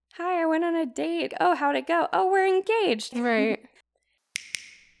went on a date. Oh, how'd it go? Oh, we're engaged. Right.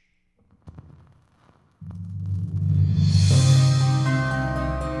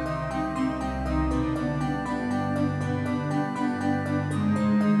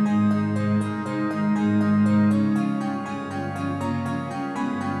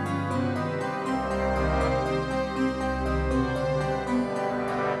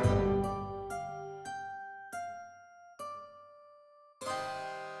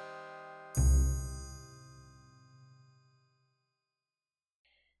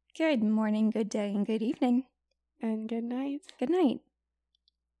 Good morning, good day, and good evening. And good night Good night.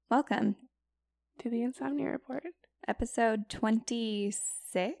 Welcome. to the Insomnia Report. Episode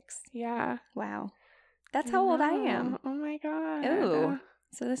 26. Yeah. Wow. That's how old I am. Oh my god. Ooh.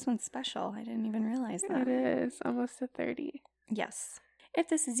 So this one's special. I didn't even realize that. It is almost to 30. Yes. If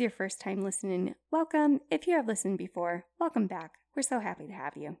this is your first time listening, welcome. If you have listened before, welcome back. We're so happy to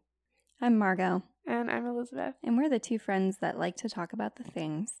have you. I'm Margot, And I'm Elizabeth. and we're the two friends that like to talk about the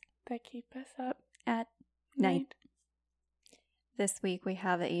things That keep us up at night. This week we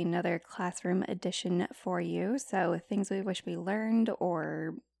have another classroom edition for you. So things we wish we learned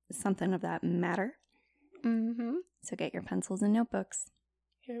or something of that matter. Mm-hmm. So get your pencils and notebooks.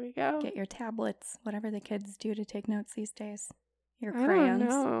 Here we go. Get your tablets, whatever the kids do to take notes these days. Your I crayons. don't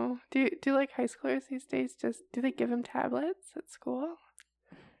know. Do like high schoolers these days do they give them tablets at school?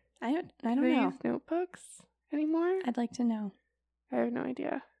 I don't Do they know. use notebooks anymore? I'd like to know. I have no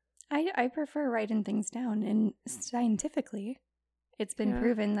idea. I prefer writing things down, and scientifically, it's been Yeah.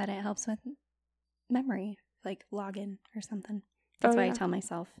 proven that it helps with memory, like login or something. That's Oh, why I yeah. tell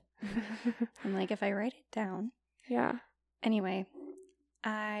myself. I'm like, if I write it down. Yeah. Anyway,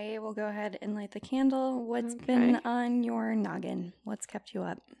 I will go ahead and light the candle. What's been Okay. on your noggin? What's kept you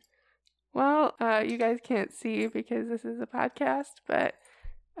up? Well, you guys can't see because this is a podcast, but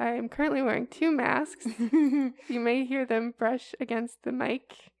I am currently wearing 2 masks. You may hear them brush against the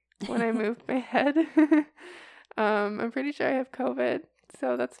mic when I move my head. I'm pretty sure I have COVID,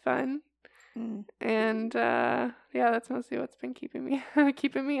 so that's fun. Mm. And yeah, that's mostly what's been keeping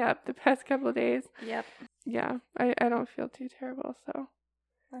me up the past couple of days. Yep. Yeah, I don't feel too terrible, so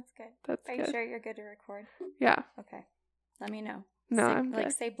That's good. that's Are you good. sure you're good to record? Yeah. Okay. Let me know. No, say, I'm like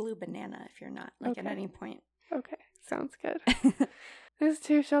good. say blue banana if you're not, like at Okay. any point. Okay, sounds good. This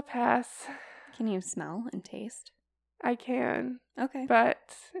too shall pass. Can you smell and taste? I can, Okay.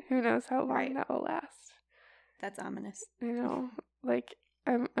 but who knows how long Right. that will last. That's ominous. You know, like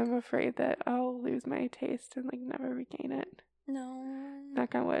I'm afraid that I'll lose my taste and like never regain it. No.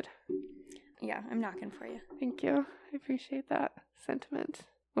 Knock on wood. Yeah, I'm knocking for you. Thank you. I appreciate that sentiment.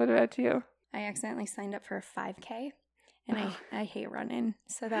 What about you? I accidentally signed up for a 5K, and I hate running,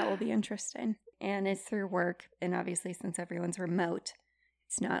 so that will be interesting. And it's through work, and obviously since everyone's remote,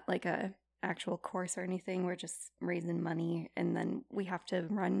 it's not like a actual course or anything. We're just raising money, and then we have to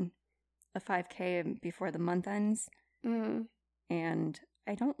run a 5K before the month ends, and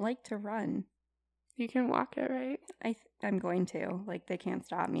I don't like to run. You can walk it, right? I'm going to. Like, they can't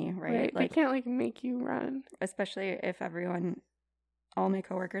stop me, right? They Like, can't like make you run. especially if all my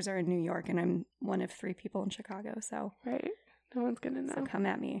coworkers are in New York, and I'm one of 3 people in Chicago, so... Right. No one's gonna know. So come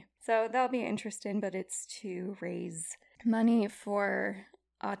at me. So that'll be interesting, but it's to raise money for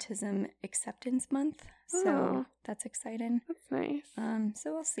Autism Acceptance Month. So Oh. that's exciting. That's nice.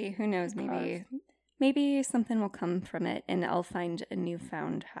 So we'll see. Who knows? Good Maybe something will come from it, and I'll find a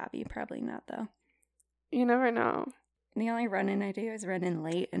newfound hobby. Probably not, though. You never know. The only running I do is running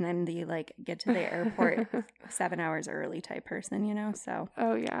late, and I'm the get to the airport 7 hours early type person, you know. So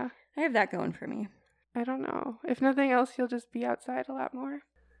Oh yeah. I have that going for me. I don't know. If nothing else, you'll just be outside a lot more.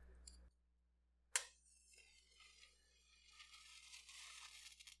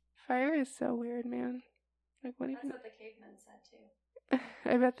 Fire is so weird, man. Like, what even? what the cavemen said too.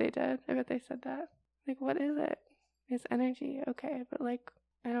 I bet they did. I bet they said that. Like, what is it? It's energy, okay, but like,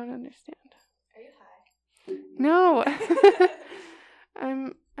 I don't understand. Are you high? No,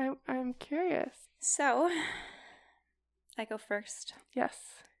 I'm curious. So, I go first. Yes.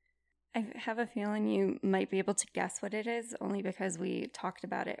 I have a feeling you might be able to guess what it is, only because we talked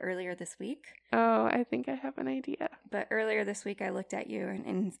about it earlier this week. Oh, I think I have an idea. But earlier this week, I looked at you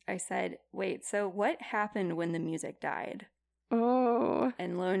and I said, wait, so what happened when the music died? Oh.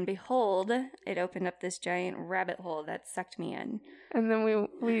 And lo and behold, it opened up this giant rabbit hole that sucked me in. And then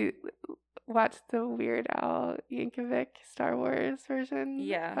we watched the Weird Al Yankovic Star Wars version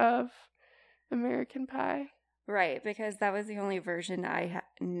of American Pie. Right, because that was the only version I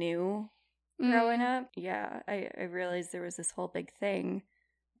knew growing up. Yeah, I realized there was this whole big thing,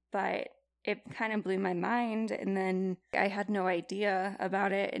 but it kind of blew my mind. And then I had no idea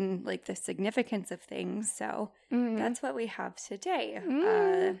about it and like the significance of things. So that's what we have today.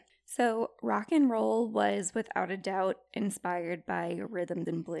 So rock and roll was without a doubt inspired by rhythm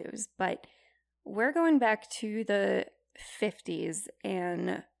and blues, but we're going back to the 50s,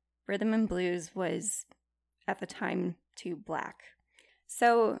 and rhythm and blues was at the time too black.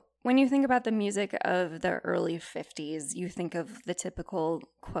 So when you think about the music of the early 50s, you think of the typical,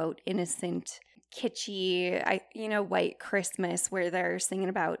 quote, innocent, kitschy, white Christmas where they're singing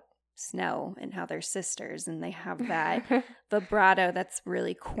about snow and how they're sisters and they have that vibrato that's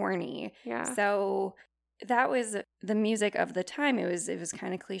really corny. Yeah. So that was the music of the time. It was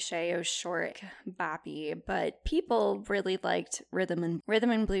kind of cliche. It was short, boppy, but people really liked rhythm, and rhythm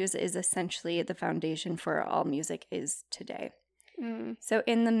and blues is essentially the foundation for all music is today. So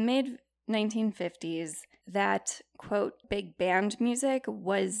in the mid-1950s, that, quote, big band music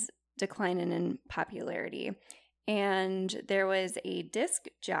was declining in popularity. And there was a disc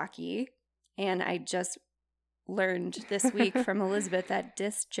jockey, and I just learned this week from Elizabeth that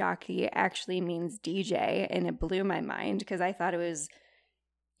disc jockey actually means DJ, and it blew my mind because I thought it was,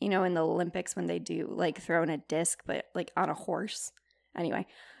 in the Olympics when they do, like, throwing a disc, but, like, on a horse. Anyway,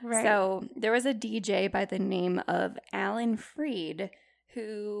 right. So there was a DJ by the name of Alan Freed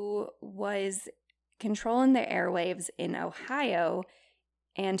who was controlling the airwaves in Ohio,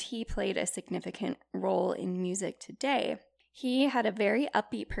 and he played a significant role in music today. He had a very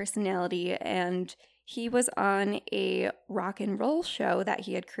upbeat personality, and he was on a rock and roll show that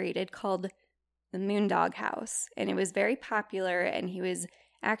he had created called the Moondog House, and it was very popular, and he was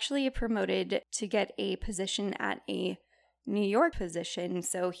actually promoted to get a position at a New York position,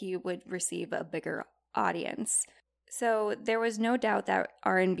 so he would receive a bigger audience. So there was no doubt that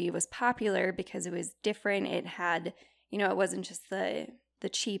R&B was popular because it was different. It had, it wasn't just the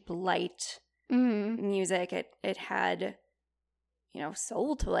cheap, light music. It had,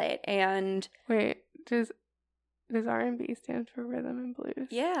 soul to it. And wait, does R&B stand for rhythm and blues?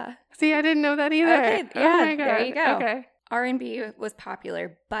 Yeah. See, I didn't know that either. Okay, yeah, oh my God. There you go. Okay. R&B was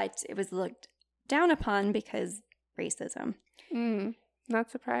popular, but it was looked down upon because racism.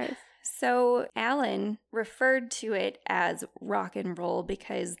 Not surprised. So Alan referred to it as rock and roll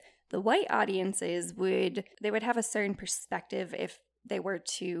because the white audiences would have a certain perspective if they were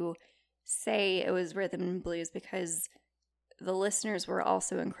to say it was rhythm and blues because the listeners were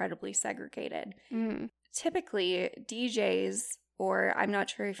also incredibly segregated. Typically, DJs, or I'm not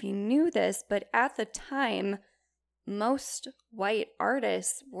sure if you knew this, but at the time, most white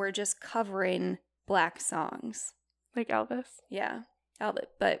artists were just covering black songs. Like Elvis? Yeah, Elvis,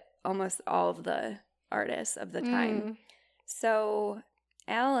 but almost all of the artists of the time. So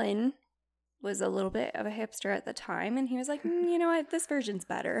Alan was a little bit of a hipster at the time, and he was like, you know what, this version's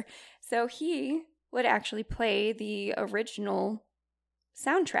better. So he would actually play the original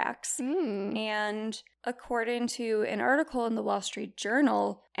soundtracks. And according to an article in the Wall Street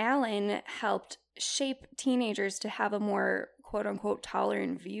Journal, Alan helped shape teenagers to have a more quote-unquote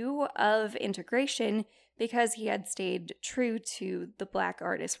tolerant view of integration because he had stayed true to the black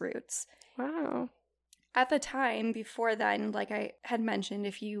artist roots. Wow. At the time, before then, like I had mentioned,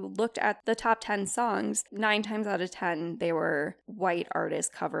 if you looked at the top 10 songs, 9 times out of 10, they were white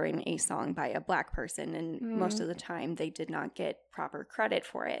artists covering a song by a black person. And most of the time, they did not get proper credit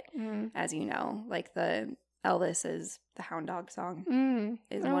for it. As you know, like the Elvis's The Hound Dog song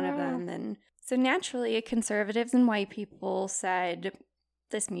is one of them. And so naturally, conservatives and white people said,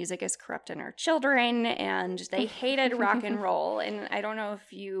 this music is corrupting our children, and they hated rock and roll. And I don't know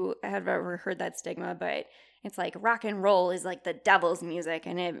if you have ever heard that stigma, but it's like rock and roll is like the devil's music,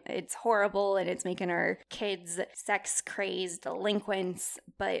 and it's horrible, and it's making our kids sex-crazed delinquents.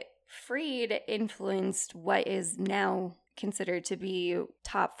 But Freed influenced what is now considered to be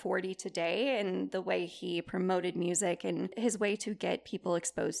top 40 today, and the way he promoted music and his way to get people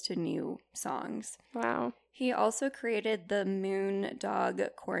exposed to new songs. Wow. He also created the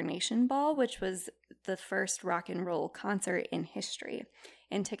Moondog Coronation Ball, which was the first rock and roll concert in history,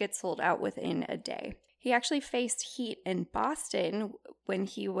 and tickets sold out within a day. He actually faced heat in Boston when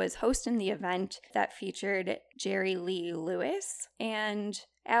he was hosting the event that featured Jerry Lee Lewis, and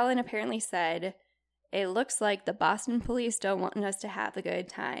Alan apparently said, "It looks like the Boston police don't want us to have a good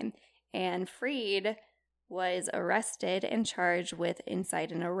time," and Freed was arrested and charged with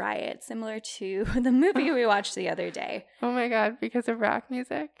inciting a riot, similar to the movie we watched the other day. Oh my God, because of rock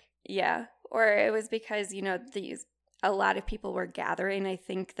music? Yeah, or it was because, a lot of people were gathering. I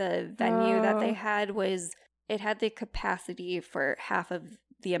think the venue that they had it had the capacity for half of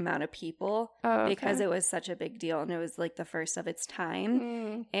the amount of people because it was such a big deal, and it was like the first of its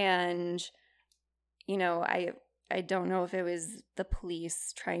time. And I don't know if it was the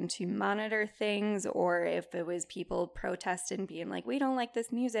police trying to monitor things or if it was people protesting being like, we don't like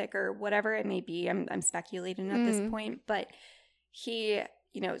this music or whatever it may be. I'm speculating at this point. But he,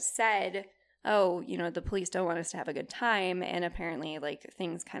 said, oh, the police don't want us to have a good time. And apparently, like,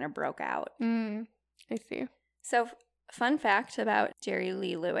 things kind of broke out. I see. So, fun fact about Jerry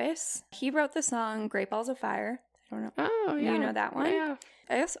Lee Lewis. He wrote the song Great Balls of Fire. I don't know. Oh, yeah. You know that one? Yeah.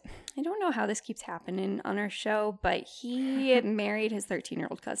 I don't know how this keeps happening on our show, but he married his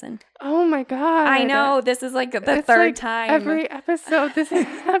 13-year-old cousin. Oh my God. I know. This is like the third time. Every episode this has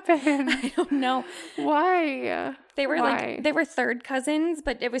happened. I don't know. Why? They were third cousins,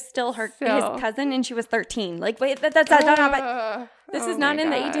 but it was still his cousin and she was 13. Like, wait, that's not but this is not in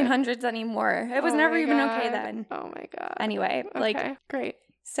the 1800s anymore. It was never even okay then. Oh my God. Anyway, okay, great.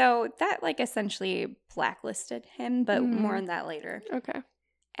 So that essentially blacklisted him, but more on that later. Okay.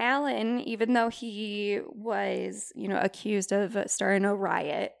 Alan, even though he was, accused of starting a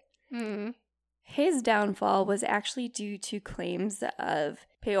riot, his downfall was actually due to claims of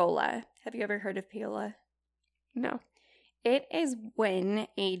payola. Have you ever heard of payola? No. It is when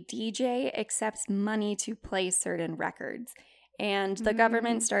a DJ accepts money to play certain records, and the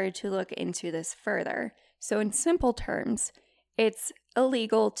government started to look into this further. So in simple terms, it's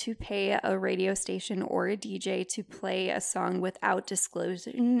illegal to pay a radio station or a DJ to play a song without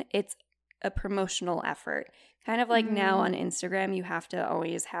disclosing it's a promotional effort. Kind of like now on Instagram, you have to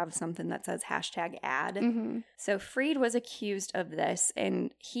always have something that says #ad. So Freed was accused of this,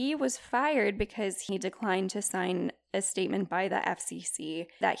 and he was fired because he declined to sign a statement by the FCC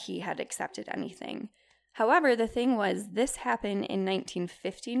that he had accepted anything. However, the thing was, this happened in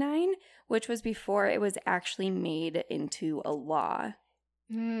 1959, which was before it was actually made into a law.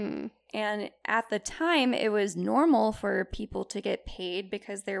 And at the time, it was normal for people to get paid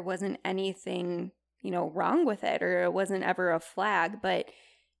because there wasn't anything, wrong with it, or it wasn't ever a flag. But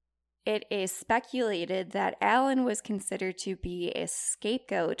it is speculated that Alan was considered to be a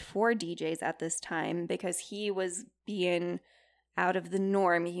scapegoat for DJs at this time because he was being out of the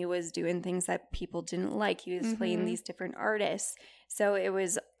norm. He was doing things that people didn't like. He was playing these different artists. So it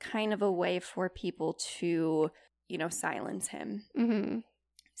was kind of a way for people to, silence him.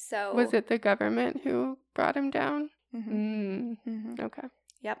 So was it the government who brought him down? Okay.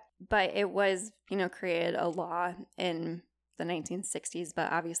 Yep. But it was, created a law in the 1960s,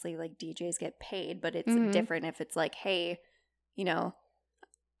 but obviously like DJs get paid, but it's different if it's like, hey,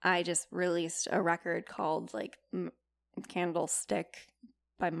 I just released a record called like Candlestick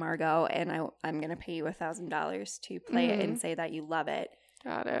by Margot, and I'm going to pay you $1,000 to play it and say that you love it.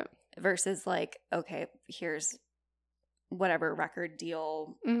 Got it. Versus like, okay, here's whatever record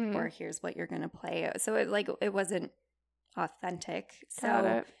deal or here's what you're going to play. So it wasn't authentic.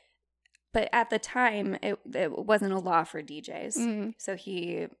 So, but at the time it wasn't a law for DJs. So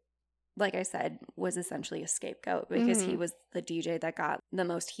he, like I said, was essentially a scapegoat because he was the DJ that got the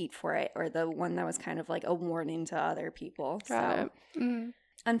most heat for it, or the one that was kind of like a warning to other people. Got it.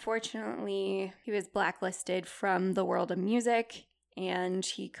 Unfortunately, he was blacklisted from the world of music, and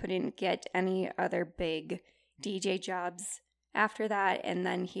he couldn't get any other big DJ jobs after that. And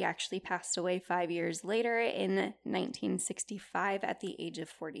then he actually passed away 5 years later in 1965 at the age of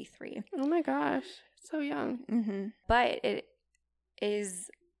 43. Oh my gosh, so young. But it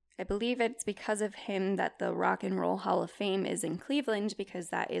is, I believe it's because of him that the Rock and Roll Hall of Fame is in Cleveland, because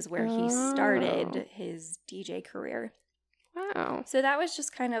that is where he started his DJ career. Wow. So that was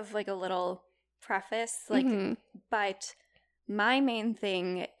just kind of like a little preface. But my main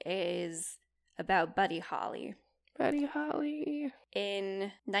thing is about Buddy Holly. Buddy Holly.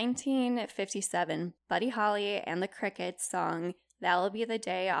 In 1957, Buddy Holly and the Crickets song That'll Be the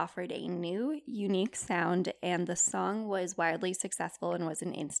Day offered a new, unique sound, and the song was wildly successful and was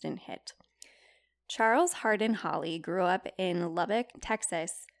an instant hit. Charles Hardin Holly grew up in Lubbock,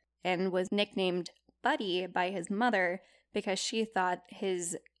 Texas, and was nicknamed Buddy by his mother because she thought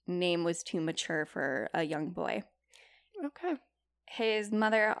his name was too mature for a young boy. Okay. His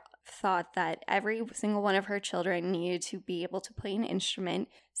mother thought that every single one of her children needed to be able to play an instrument,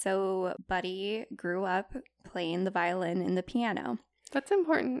 so Buddy grew up playing the violin and the piano. That's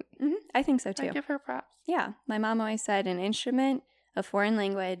important. I think so too. I give her props. Yeah. My mom always said an instrument, a foreign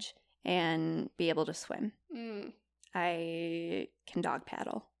language, and be able to swim. I can dog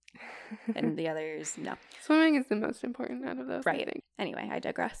paddle. And the others, no. Swimming is the most important out of those. Right. I think. Anyway, I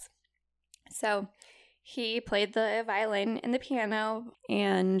digress. So he played the violin and the piano,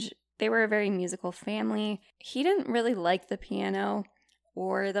 and they were a very musical family. He didn't really like the piano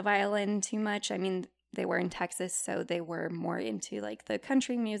or the violin too much. I mean, they were in Texas, so they were more into like the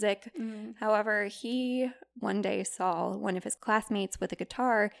country music. However, he one day saw one of his classmates with a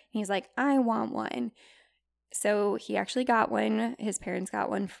guitar, and he's like, I want one. So he actually got one. His parents got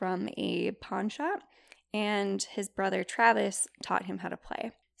one from a pawn shop, and his brother Travis taught him how to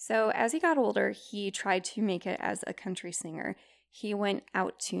play. So as he got older, he tried to make it as a country singer. He went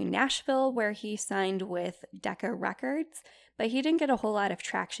out to Nashville, where he signed with Decca Records, but he didn't get a whole lot of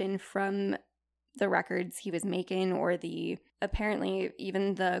traction from the records he was making, or apparently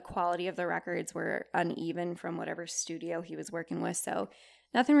even the quality of the records were uneven from whatever studio he was working with. So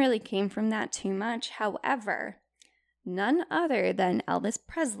nothing really came from that too much. However, none other than Elvis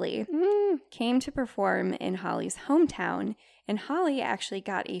Presley came to perform in Holly's hometown, and Holly actually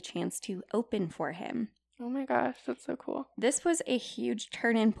got a chance to open for him. Oh my gosh, that's so cool. This was a huge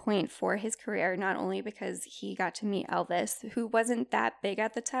turning point for his career, not only because he got to meet Elvis, who wasn't that big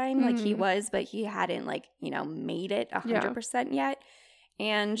at the time, like he was, but he hadn't made it 100% yet.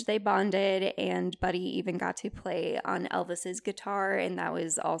 And they bonded, and Buddy even got to play on Elvis's guitar, and that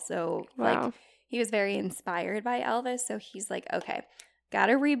was also he was very inspired by Elvis. So he's like, okay,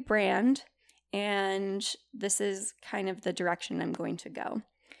 gotta rebrand, and this is kind of the direction I'm going to go.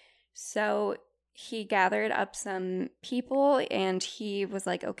 So he gathered up some people, and he was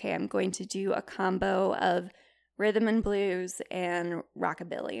like, okay, I'm going to do a combo of rhythm and blues and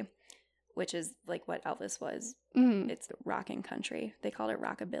rockabilly, which is like what Elvis was. It's rock and country. They called it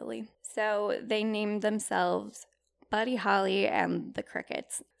rockabilly. So they named themselves Buddy Holly and the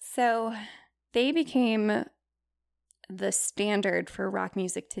Crickets. So they became the standard for rock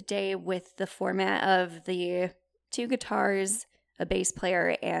music today, with the format of the 2 guitars, a bass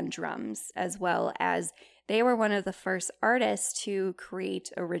player, and drums, as well as they were one of the first artists to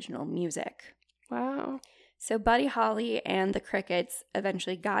create original music. Wow. So Buddy Holly and the Crickets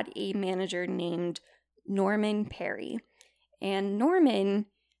eventually got a manager named Norman Perry. And Norman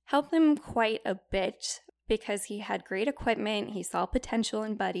helped them quite a bit because he had great equipment. He saw potential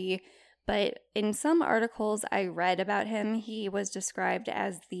in Buddy. But in some articles I read about him, he was described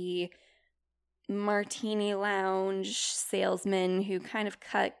as the martini lounge salesman who kind of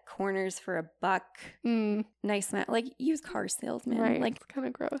cut corners for a buck. Nice man, like used car salesman. Right. Like, it's kind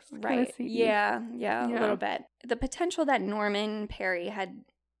of gross. Right. Yeah, a little bit. The potential that Norman Perry had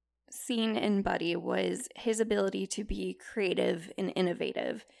seen in Buddy was his ability to be creative and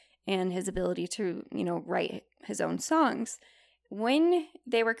innovative, and his ability to, write his own songs. When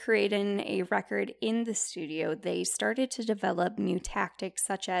they were creating a record in the studio, they started to develop new tactics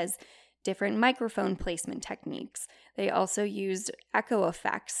such as different microphone placement techniques. They also used echo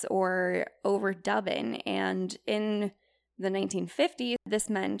effects or overdubbing. And in the 1950s, this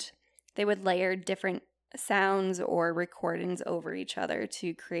meant they would layer different sounds or recordings over each other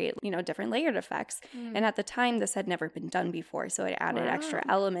to create, different layered effects. And at the time, this had never been done before. So it added extra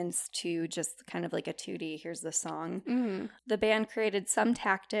elements to just kind of like a 2D, here's the song. The band created some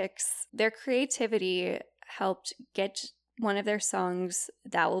tactics. Their creativity helped get one of their songs,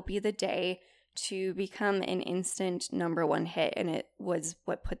 That Will Be the Day, to become an instant #1 hit, and it was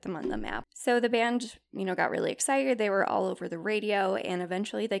what put them on the map. So the band, got really excited. They were all over the radio, and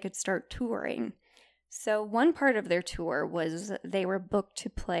eventually they could start touring. So one part of their tour was they were booked to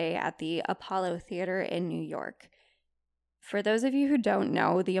play at the Apollo Theater in New York. For those of you who don't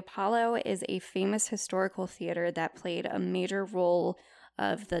know, the Apollo is a famous historical theater that played a major role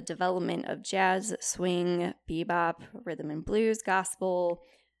of the development of jazz, swing, bebop, rhythm and blues, gospel,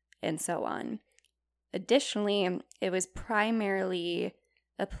 and so on. Additionally, it was primarily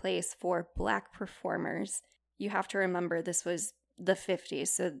a place for Black performers. You have to remember this was the 50s,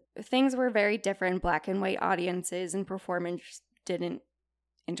 so things were very different. Black and white audiences and performance didn't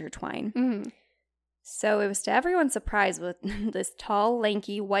intertwine. So it was to everyone's surprise when this tall,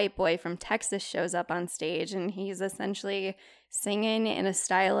 lanky white boy from Texas shows up on stage, and he's essentially singing in a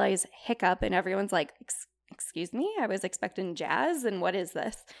stylized hiccup, and everyone's like, excuse me, I was expecting jazz, and what is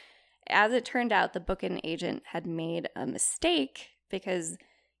this? As it turned out, the booking agent had made a mistake because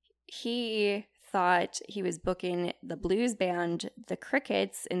he thought he was booking the blues band, the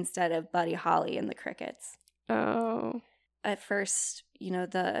Crickets, instead of Buddy Holly and the Crickets. Oh. At first,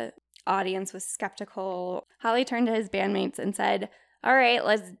 the audience was skeptical. Holly turned to his bandmates and said, all right,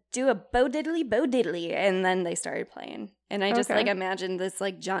 let's do a bo diddly, and then they started playing. And I just imagine this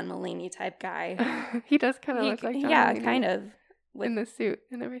John Mulaney type guy. He does kind of look like John Mulaney. Yeah, kind of. In the suit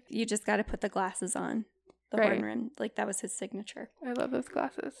and everything. You just got to put the glasses on, the horn rim. That was his signature. I love those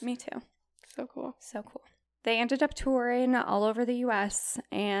glasses. Me too. So cool. So cool. They ended up touring all over the U.S.,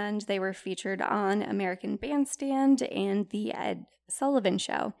 and they were featured on American Bandstand and The Ed Sullivan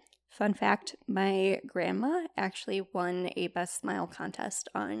Show. Fun fact, my grandma actually won a Best Smile contest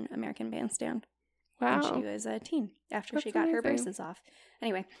on American Bandstand when she Wow. was a teen after That's she got her amazing. braces off.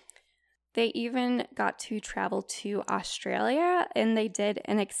 Anyway, they even got to travel to Australia, and they did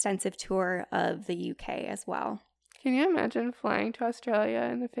an extensive tour of the UK as well. Can you imagine flying to Australia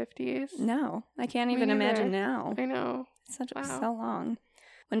in the 50s? No, I can't Me even imagine neither. now. I know. It's so Wow. long.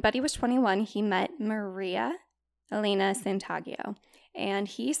 When Buddy was 21, he met Maria Elena Santagio, and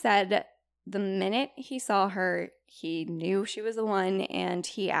he said the minute he saw her, he knew she was the one, and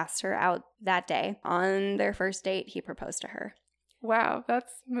he asked her out that day. On their first date, he proposed to her. Wow,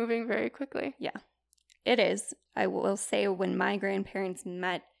 that's moving very quickly. Yeah, it is. I will say when my grandparents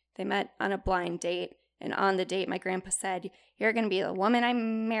met, they met on a blind date. And on the date, my grandpa said, "You're going to be the woman I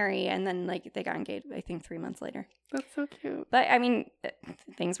marry." And then, like, they got engaged, I think, 3 months later. That's so cute. But, I mean,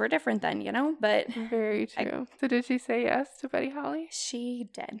 things were different then, you know? But Very true. So did she say yes to Buddy Holly? she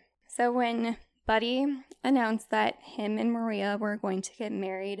did. So when Buddy announced that him and Maria were going to get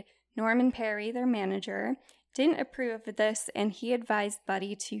married, Norman Perry, their manager, didn't approve of this, and he advised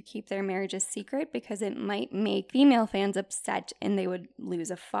Buddy to keep their marriage a secret because it might make female fans upset and they would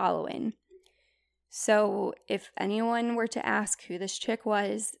lose a following. So if anyone were to ask who this chick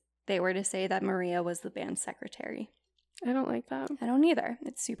was, they were to say that Maria was the band's secretary. I don't like that. I don't either.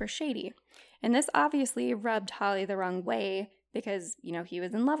 It's super shady. And this obviously rubbed Holly the wrong way because, you know, he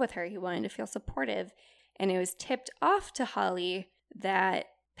was in love with her. He wanted to feel supportive. And it was tipped off to Holly that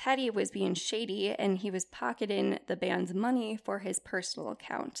Petty was being shady and he was pocketing the band's money for his personal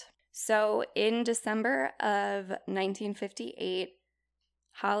account. So in December of 1958,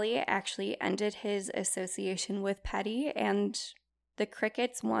 Holly actually ended his association with Petty, and the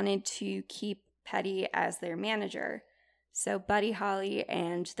Crickets wanted to keep Petty as their manager. So Buddy Holly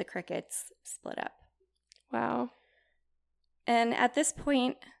and the Crickets split up. Wow. And at this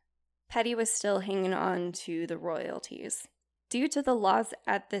point, Petty was still hanging on to the royalties. Due to the laws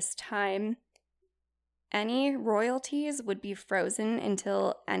at this time, any royalties would be frozen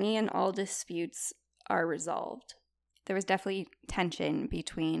until any and all disputes are resolved. There was definitely tension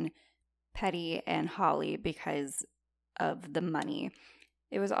between Petty and Holly because of the money.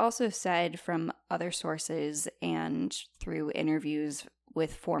 It was also said from other sources and through interviews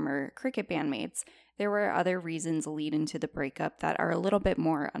with former cricket bandmates, there were other reasons leading to the breakup that are a little bit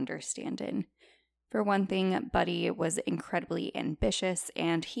more understanding. For one thing, Buddy was incredibly ambitious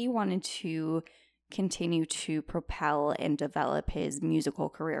and he wanted to continue to propel and develop his musical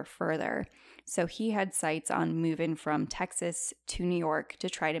career further. So he had sights on moving from Texas to New York to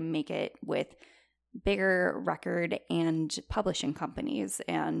try to make it with bigger record and publishing companies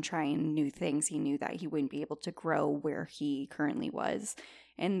and trying new things. He knew that he wouldn't be able to grow where he currently was.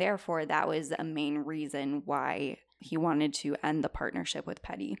 And therefore, that was a main reason why he wanted to end the partnership with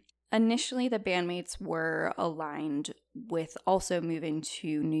Petty. Initially, the bandmates were aligned with also moving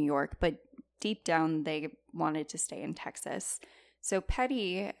to New York, but deep down, they wanted to stay in Texas. So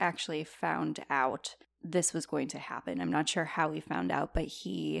Petty actually found out this was going to happen. I'm not sure how he found out, but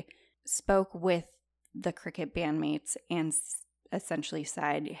he spoke with the cricket bandmates and essentially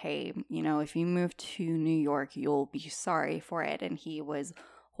said, hey, you know, if you move to New York, you'll be sorry for it. And he was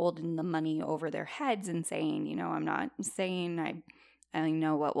holding the money over their heads and saying, you know, I'm not saying I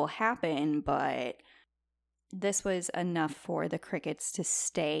know what will happen, but this was enough for the Crickets to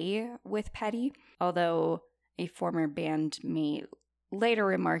stay with Petty, although a former bandmate later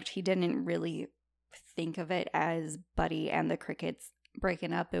remarked he didn't really think of it as Buddy and the Crickets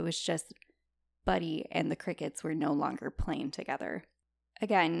breaking up. It was just Buddy and the Crickets were no longer playing together.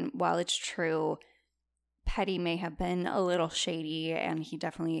 Again, while it's true, Petty may have been a little shady and he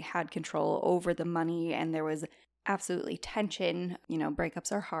definitely had control over the money and there was absolutely tension. You know,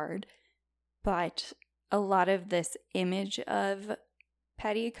 breakups are hard, but a lot of this image of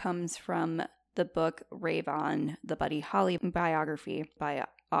Petty comes from the book Rave On, the Buddy Holly biography by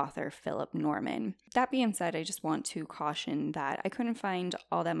author Philip Norman. That being said, I just want to caution that I couldn't find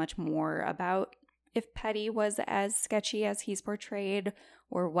all that much more about if Petty was as sketchy as he's portrayed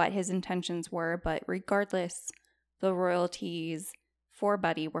or what his intentions were, but regardless, the royalties for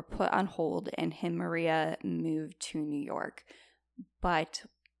Buddy were put on hold and him and Maria moved to New York. But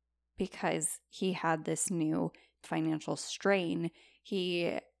because he had this new financial strain,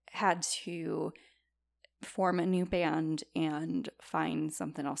 he had to form a new band and find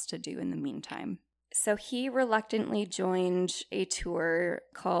something else to do in the meantime. So he reluctantly joined a tour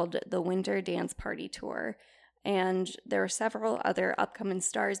called the Winter Dance Party Tour, and there were several other upcoming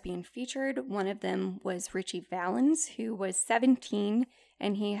stars being featured. One of them was Ritchie Valens, who was 17,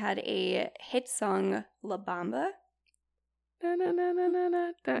 and he had a hit song, La Bamba. Na, na, na, na, na,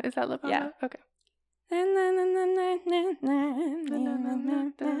 na, na. Is that La Bamba? Yeah. Okay.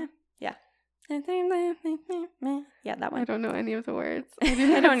 Yeah. Yeah, that I one. don't know any of the words.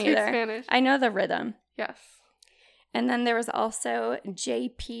 I don't speak either. Spanish. I know the rhythm. Yes. And then there was also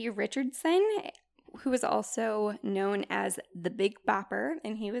J.P. Richardson, who was also known as the Big Bopper,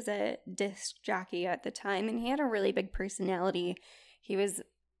 and he was a disc jockey at the time, and he had a really big personality. He was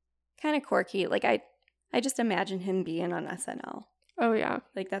kind of quirky. Like, I just imagine him being on SNL. Oh, yeah.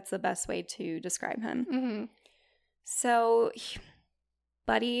 Like, that's the best way to describe him. Mm-hmm. So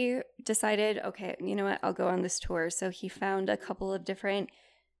Buddy decided, okay, you know what, I'll go on this tour. So he found a couple of different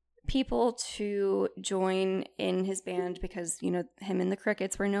people to join in his band because, you know, him and the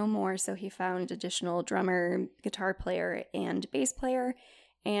Crickets were no more. So he found additional drummer, guitar player, and bass player.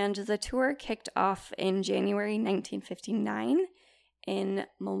 And the tour kicked off in January 1959 in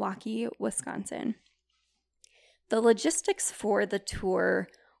Milwaukee, Wisconsin. The logistics for the tour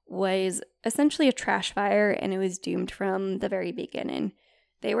was essentially a trash fire, and it was doomed from the very beginning.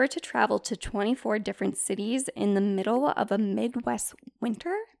 They were to travel to 24 different cities in the middle of a Midwest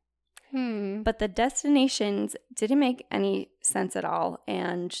winter, but the destinations didn't make any sense at all,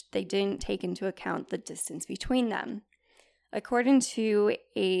 and they didn't take into account the distance between them. According to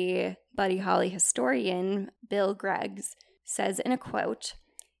a Buddy Holly historian, Bill Greggs, says in a quote,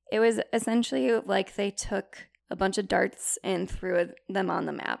 it was essentially like they took a bunch of darts and threw them on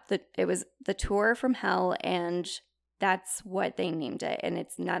the map. It was the tour from hell, and that's what they named it, and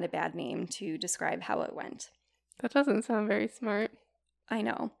it's not a bad name to describe how it went. That doesn't sound very smart. I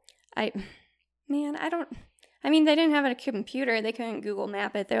know. They didn't have a computer. They couldn't Google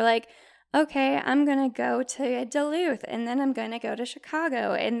map it. They're like, okay, I'm going to go to Duluth, and then I'm going to go to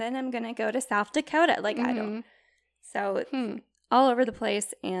Chicago, and then I'm going to go to South Dakota. Like, I don't. So, all over the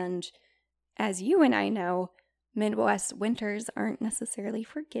place, and as you and I know, Midwest winters aren't necessarily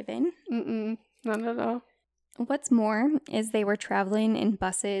forgiven. Not at all. What's more is they were traveling in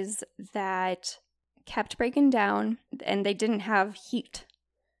buses that kept breaking down, and they didn't have heat.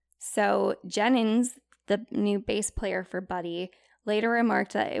 So Jennings, the new bass player for Buddy, later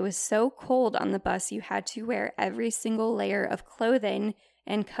remarked that it was so cold on the bus you had to wear every single layer of clothing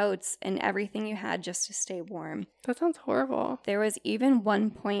and coats and everything you had just to stay warm. That sounds horrible. There was even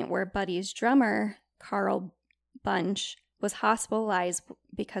one point where Buddy's drummer, Carl Bunch, was hospitalized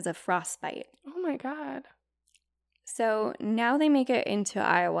because of frostbite. Oh my God. So now they make it into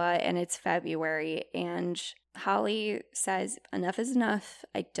Iowa, and it's February, and Holly says, enough is enough.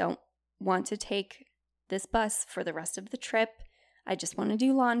 I don't want to take this bus for the rest of the trip. I just want to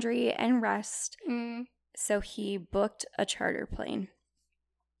do laundry and rest. So he booked a charter plane.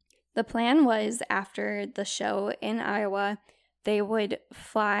 The plan was, after the show in Iowa, they would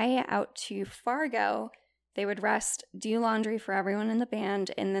fly out to Fargo. They would rest, do laundry for everyone in the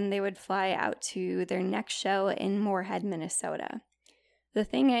band, and then they would fly out to their next show in Moorhead, Minnesota. The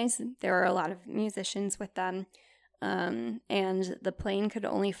thing is, there were a lot of musicians with them, and the plane could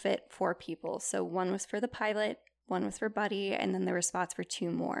only fit 4 people. So one was for the pilot, one was for Buddy, and then there were spots for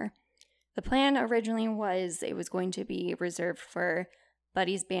 2 more. The plan originally was it was going to be reserved for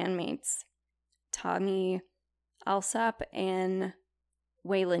Buddy's bandmates, Tommy Alsop and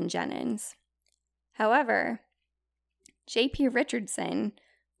Waylon Jennings. However, J.P. Richardson,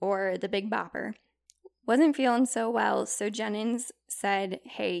 or the Big Bopper, wasn't feeling so well, so Jennings said,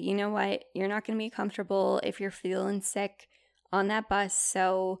 hey, you know what? You're not going to be comfortable if you're feeling sick on that bus,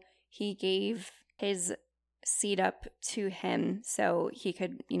 so he gave his seat up to him so he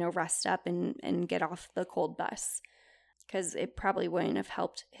could, rest up and get off the cold bus, because it probably wouldn't have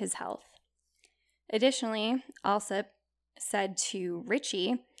helped his health. Additionally, Alsop said to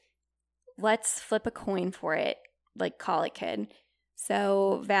Richie, let's flip a coin for it, like call it, kid.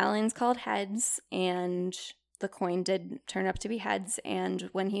 So Valens called heads, and the coin did turn up to be heads, and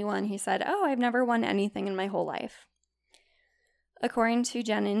when he won, he said, oh, I've never won anything in my whole life. According to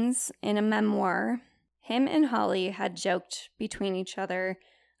Jennings, in a memoir, him and Holly had joked between each other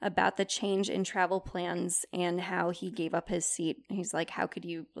about the change in travel plans and how he gave up his seat. He's like, how could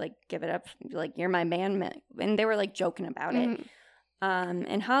you, give it up? You're my man. And they were, joking about it.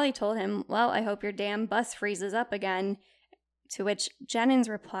 And Holly told him, well, I hope your damn bus freezes up again. To which Jennings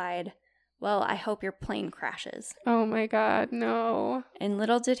replied, well, I hope your plane crashes. Oh my God, no. And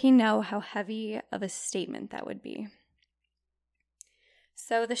little did he know how heavy of a statement that would be.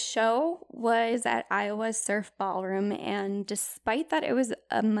 So the show was at Iowa's Surf Ballroom, and despite that it was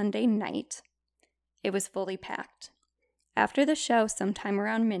a Monday night, it was fully packed. After the show, sometime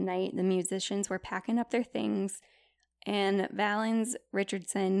around midnight, the musicians were packing up their things, and Valens,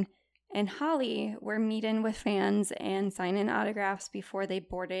 Richardson, and Holly were meeting with fans and signing autographs before they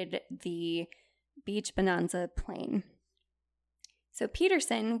boarded the Beach Bonanza plane. So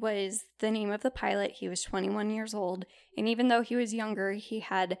Peterson was the name of the pilot. He was 21 years old, and even though he was younger, he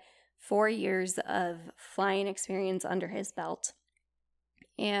had 4 years of flying experience under his belt.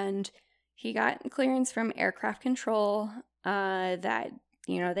 And he got clearance from aircraft control that,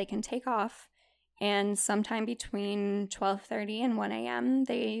 they can take off. And sometime between 12:30 and 1 a.m.,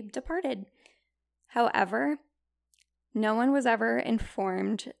 they departed. However, no one was ever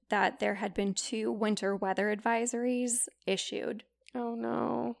informed that there had been 2 winter weather advisories issued. Oh,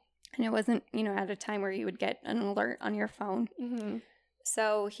 no. And it wasn't, at a time where you would get an alert on your phone. Mm-hmm.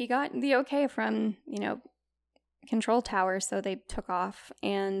 So he got the okay from, control tower, so they took off.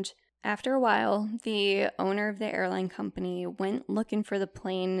 And after a while, the owner of the airline company went looking for the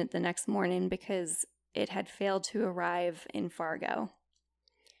plane the next morning because it had failed to arrive in Fargo.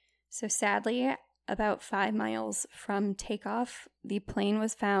 So sadly, about 5 miles from takeoff, the plane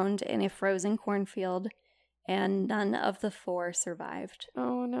was found in a frozen cornfield, and none of the 4 survived.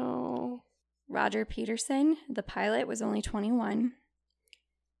 Oh, no. Roger Peterson, the pilot, was only 21.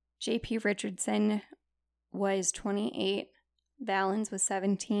 J.P. Richardson was 28. Valens was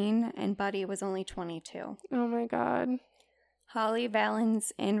 17, and Buddy was only 22. Oh, my God. Holly,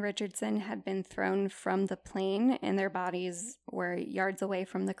 Valens, and Richardson had been thrown from the plane, and their bodies were yards away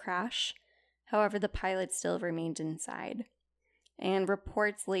from the crash. However, the pilot still remained inside. And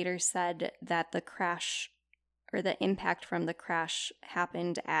reports later said that the crash, or the impact from the crash,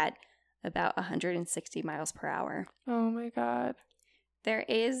 happened at about 160 miles per hour. Oh, my God. There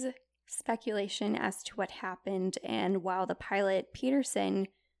is speculation as to what happened, and while the pilot, Peterson,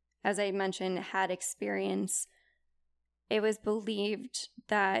 as I mentioned, had experience, it was believed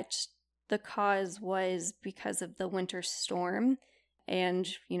that the cause was because of the winter storm, and,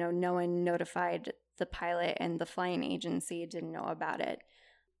 no one notified the pilot, and the flying agency didn't know about it.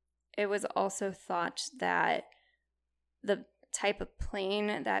 It was also thought that the type of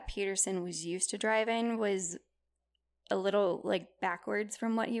plane that Peterson was used to driving was a little backwards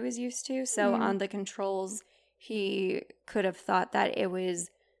from what he was used to. So on the controls, he could have thought that it was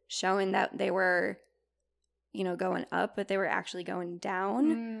showing that they were, going up, but they were actually going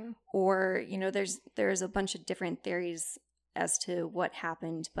down. Or, there's a bunch of different theories as to what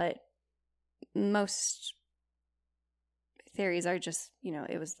happened, but most theories are just,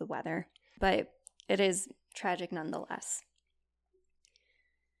 it was the weather. But it is tragic nonetheless.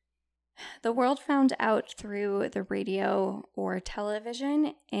 The world found out through the radio or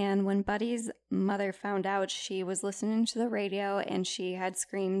television, and when Buddy's mother found out, she was listening to the radio and she had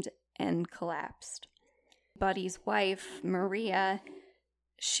screamed and collapsed. Buddy's wife, Maria,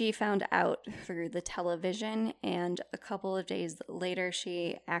 she found out through the television, and a couple of days later,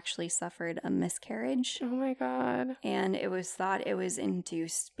 she actually suffered a miscarriage. Oh, my God. And it was thought it was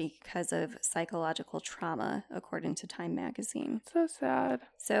induced because of psychological trauma, according to Time magazine. So sad.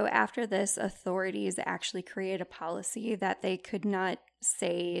 So after this, authorities actually created a policy that they could not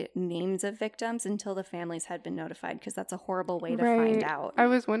say names of victims until the families had been notified, because that's a horrible way to find out. I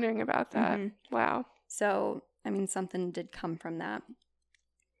was wondering about that. Wow. So, something did come from that.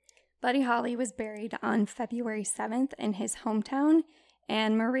 Buddy Holly was buried on February 7th in his hometown,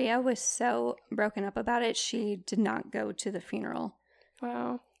 and Maria was so broken up about it, she did not go to the funeral.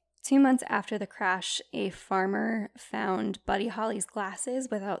 Wow. 2 months after the crash, a farmer found Buddy Holly's glasses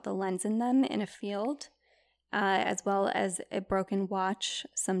without the lens in them in a field, as well as a broken watch,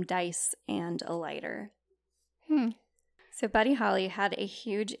 some dice, and a lighter. So Buddy Holly had a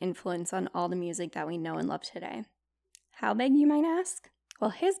huge influence on all the music that we know and love today. How big, you might ask? Well,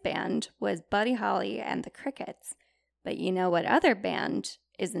 his band was Buddy Holly and the Crickets. But you know what other band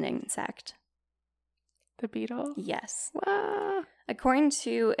is an insect? The Beatles? Yes. Wow. According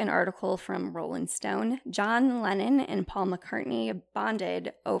to an article from Rolling Stone, John Lennon and Paul McCartney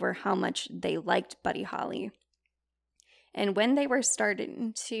bonded over how much they liked Buddy Holly. And when they were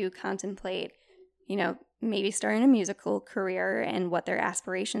starting to contemplate, maybe starting a musical career and what their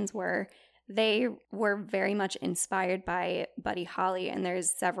aspirations were, they were very much inspired by Buddy Holly, and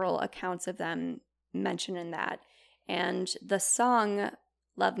there's several accounts of them mentioning that. And the song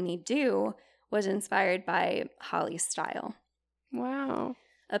Love Me Do was inspired by Holly's style. Wow.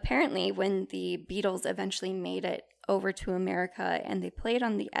 Apparently, when the Beatles eventually made it over to America and they played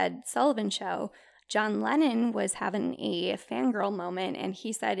on the Ed Sullivan Show, John Lennon was having a fangirl moment, and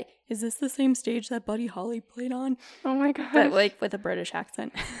he said, "Is this the same stage that Buddy Holly played on?" Oh my gosh. But with a British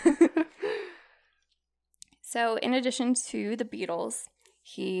accent. So in addition to the Beatles,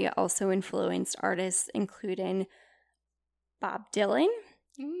 he also influenced artists including Bob Dylan,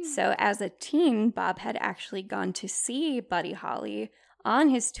 So as a teen, Bob had actually gone to see Buddy Holly on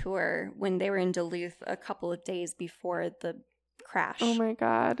his tour when they were in Duluth a couple of days before the crash. Oh my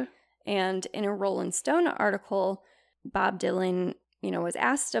God. And in a Rolling Stone article, Bob Dylan, was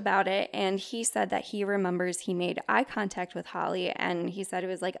asked about it, and he said that he remembers he made eye contact with Holly, and he said it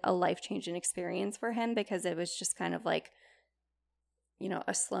was like a life-changing experience for him because it was just kind of like,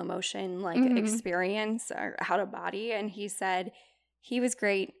 a slow motion experience or out of body. And he said he was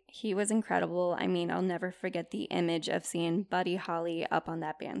great. He was incredible. I mean, I'll never forget the image of seeing Buddy Holly up on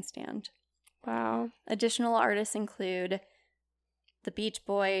that bandstand. Wow. Additional artists include the Beach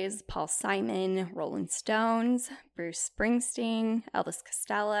Boys, Paul Simon, Rolling Stones, Bruce Springsteen, Elvis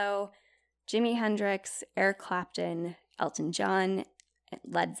Costello, Jimi Hendrix, Eric Clapton, Elton John,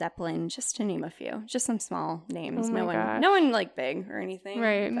 Led Zeppelin, just to name a few. Just some small names. Oh my gosh. No one like big or anything.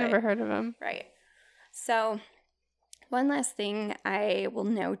 Right, never heard of him. Right. So, one last thing I will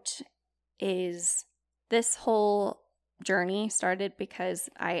note is this whole journey started because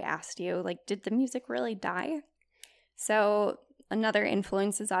I asked you, did the music really die? So, another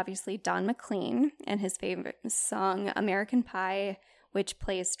influence is obviously Don McLean and his favorite song, American Pie, which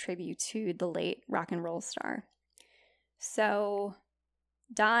plays tribute to the late rock and roll star. So,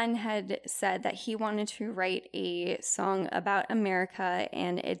 Don had said that he wanted to write a song about America,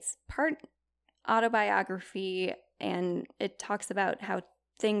 and it's part autobiography, and it talks about how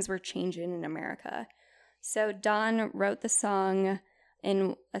things were changing in America. So Don wrote the song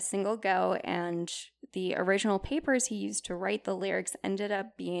in a single go, and the original papers he used to write the lyrics ended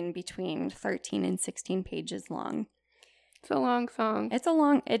up being between 13 and 16 pages long. It's a long song.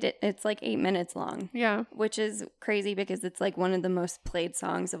 It's like 8 minutes long. Yeah. Which is crazy because it's like one of the most played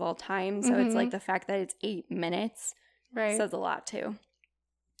songs of all time. So it's like the fact that it's 8 minutes says a lot too.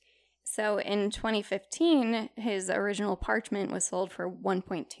 So in 2015, his original Parchment was sold for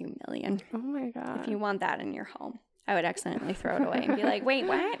 $1.2 million. Oh my God. If you want that in your home, I would accidentally throw it away and be like, wait,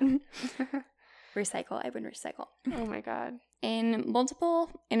 what? Recycle. I would recycle. Oh my God. In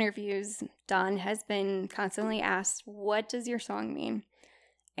multiple interviews, Don has been constantly asked, what does your song mean?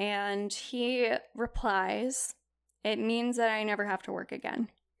 And he replies, it means that I never have to work again.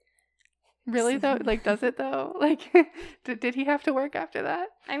 Really though? Does it though? Did he have to work after that?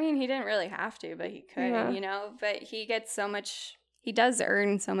 I mean, he didn't really have to, but he could, but he gets so much, he does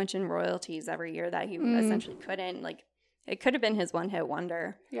earn so much in royalties every year that he essentially couldn't, it could have been his one-hit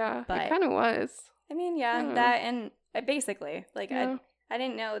wonder. Yeah, but it kind of was. I mean, yeah, that and basically, I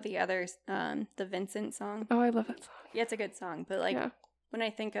didn't know the others, the Vincent song. Oh, I love that song. Yeah, it's a good song, but when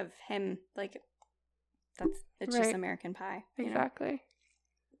I think of him, it's just American Pie. Exactly.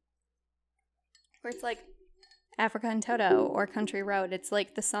 Where it's like Africa and Toto or Country Road. It's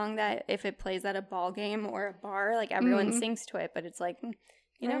like the song that if it plays at a ball game or a bar, everyone sings to it, but it's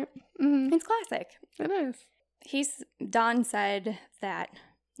it's classic. It is. Don said that,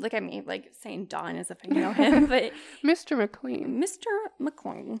 look at me, saying Don as if I know him, but Mr. McLean. Mr.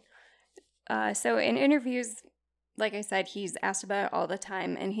 McLean. So in interviews, like I said, he's asked about it all the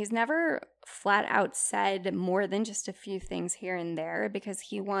time, and he's never flat out said more than just a few things here and there because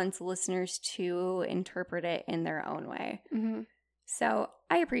he wants listeners to interpret it in their own way. Mm-hmm. So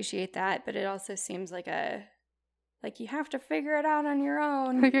I appreciate that, but it also seems like you have to figure it out on your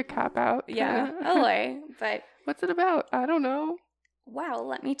own. Like a cop-out. Yeah, LA. But what's it about? I don't know. Well,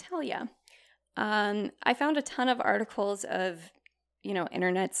 let me tell you. I found a ton of articles of,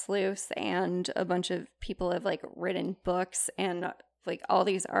 internet sleuths, and a bunch of people have written books and all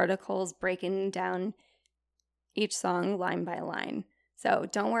these articles breaking down each song line by line. So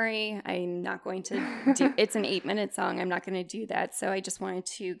don't worry, I'm not going to do, it's an 8-minute song. I'm not going to do that. So I just wanted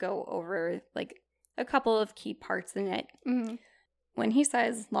to go over a couple of key parts in it. Mm-hmm. When he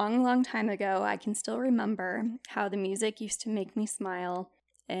says, long, long time ago, I can still remember how the music used to make me smile.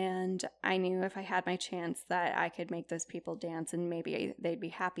 And I knew if I had my chance that I could make those people dance and maybe they'd be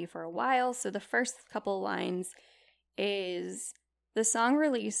happy for a while. So the first couple lines is the song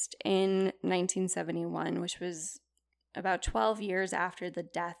released in 1971, which was about 12 years after the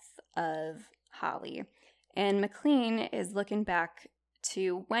death of Holly. And McLean is looking back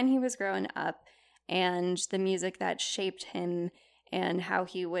to when he was growing up and the music that shaped him and how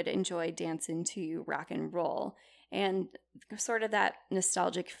he would enjoy dancing to rock and roll. And sort of that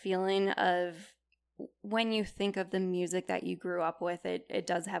nostalgic feeling of when you think of the music that you grew up with, it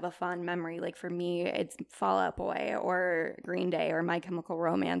does have a fond memory. Like for me, it's Fall Out Boy or Green Day or My Chemical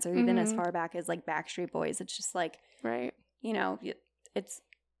Romance or even as far back as Backstreet Boys. It's just right. It's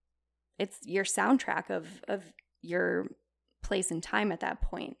your soundtrack of your place and time at that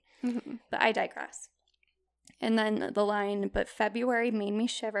point. Mm-hmm. But I digress. And then the line, but February made me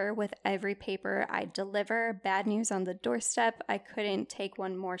shiver with every paper I'd deliver. Bad news on the doorstep. I couldn't take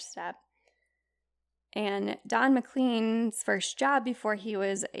one more step. And Don McLean's first job before he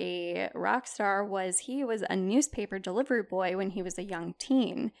was a rock star was he was a newspaper delivery boy when he was a young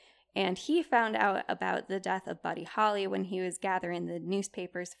teen. And he found out about the death of Buddy Holly when he was gathering the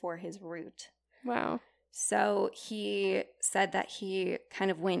newspapers for his route. Wow. So he said that he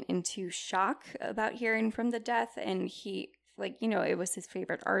kind of went into shock about hearing from the death, and he, it was his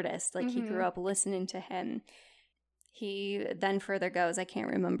favorite artist. He grew up listening to him. He then further goes, I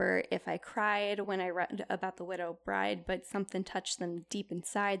can't remember if I cried when I read about the widow bride, but something touched them deep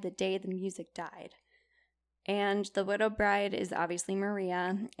inside the day the music died. And the widow bride is obviously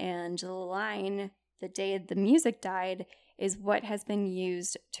Maria, and the line, the day the music died, is what has been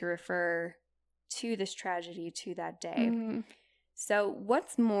used to refer to this tragedy, to that day. Mm-hmm. So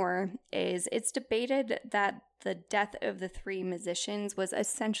what's more is it's debated that the death of the three musicians was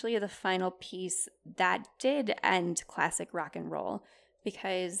essentially the final piece that did end classic rock and roll,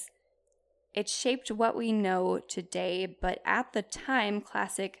 because it shaped what we know today, but at the time,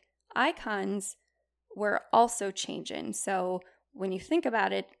 classic icons were also changing. So when you think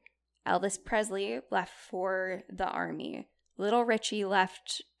about it, Elvis Presley left for the army. Little Richie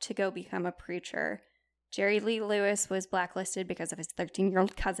left to go become a preacher. Jerry Lee Lewis was blacklisted because of his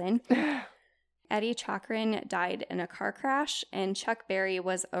 13-year-old cousin. Eddie Cochran died in a car crash, and Chuck Berry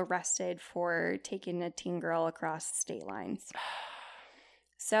was arrested for taking a teen girl across state lines.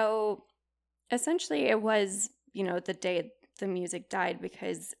 So essentially it was, the day the music died,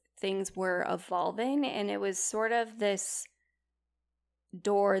 because things were evolving, and it was sort of this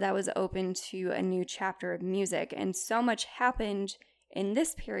door that was open to a new chapter of music. And so much happened in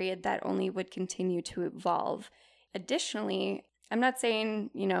this period that only would continue to evolve. Additionally, I'm not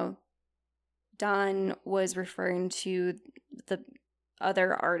saying, Don was referring to the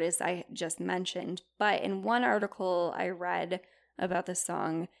other artists I just mentioned, but in one article I read about the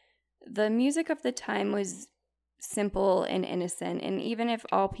song, the music of the time was simple and innocent. And even if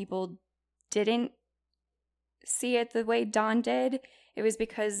all people didn't see it the way Don did, it was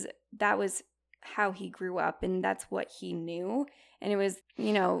because that was how he grew up and that's what he knew. And it was,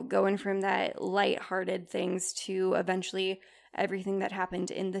 going from that lighthearted things to eventually everything that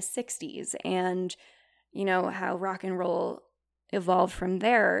happened in the 60s and, how rock and roll evolved from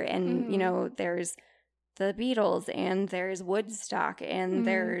there. And, there's the Beatles and there's Woodstock and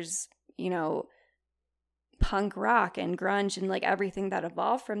there's, punk rock and grunge and everything that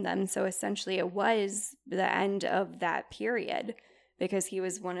evolved from them. So essentially it was the end of that period, because he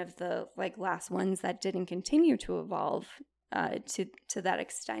was one of the last ones that didn't continue to evolve to that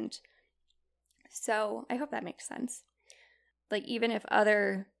extent. So I hope that makes sense. Even if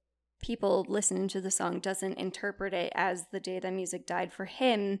other people listening to the song doesn't interpret it as the day that music died, for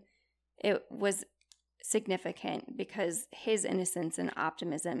him, it was significant because his innocence and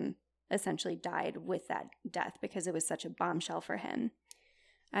optimism essentially died with that death because it was such a bombshell for him.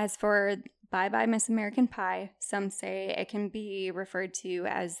 As for Bye Bye Miss American Pie, some say it can be referred to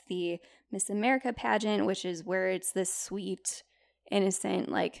as the Miss America pageant, which is where it's this sweet, innocent,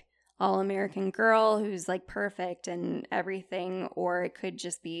 all-American girl who's perfect and everything, or it could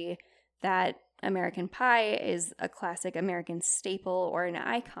just be that American Pie is a classic American staple or an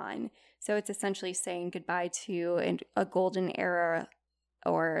icon. So it's essentially saying goodbye to a golden era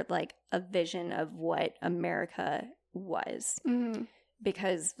or a vision of what America was. Mm-hmm.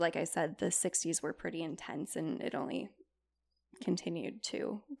 Because, like I said, the 60s were pretty intense and it only continued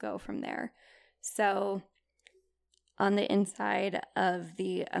to go from there. So on the inside of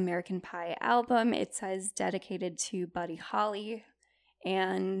the American Pie album, it says dedicated to Buddy Holly.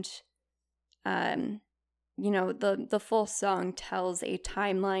 And, the full song tells a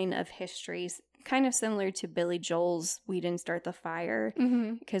timeline of history, kind of similar to Billy Joel's We Didn't Start the Fire,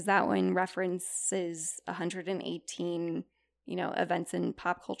 because that one references 118 events in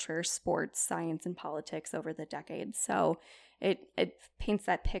pop culture, sports, science, and politics over the decades. So it paints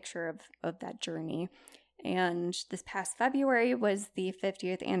that picture of that journey. And this past February was the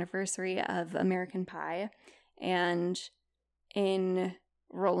 50th anniversary of American Pie. And in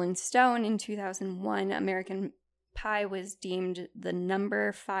Rolling Stone in 2001, American Pie was deemed the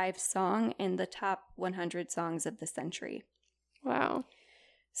number 5 song in the top 100 songs of the century. Wow.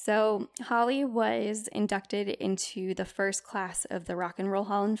 So Holly was inducted into the first class of the Rock and Roll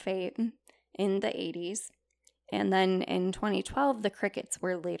Hall of Fame in the 80s. And then in 2012, the Crickets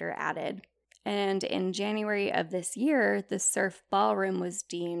were later added. And in January of this year, the Surf Ballroom was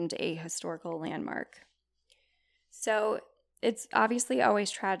deemed a historical landmark. So it's obviously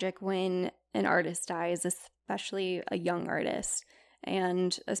always tragic when an artist dies, especially a young artist,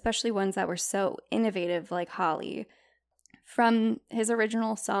 and especially ones that were so innovative like Holly. From his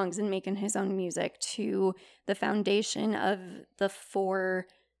original songs and making his own music to the foundation of the 4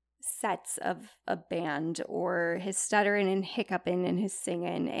 sets of a band, or his stuttering and hiccuping in his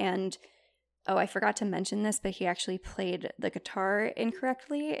singing. And I forgot to mention this, but he actually played the guitar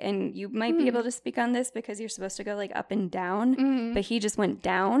incorrectly, and you might be able to speak on this because you're supposed to go like up and down, but he just went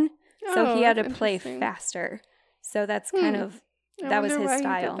down, so he had to play faster. So that's kind of that was his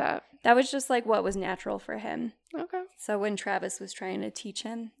style. That was just like what was natural for him. Okay. So when Travis was trying to teach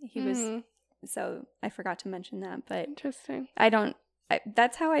him, he was. So I forgot to mention that, but interesting.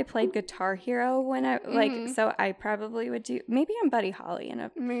 That's how I played Guitar Hero when I like. So I probably would do. Maybe I'm Buddy Holly in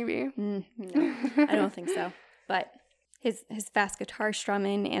a. Maybe. No, I don't think so. But his fast guitar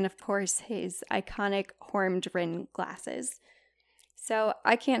strumming, and of course his iconic horned rim glasses. So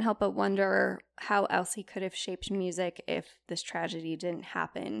I can't help but wonder how else he could have shaped music if this tragedy didn't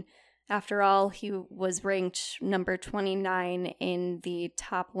happen. After all, he was ranked number 29 in the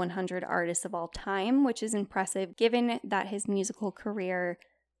top 100 artists of all time, which is impressive given that his musical career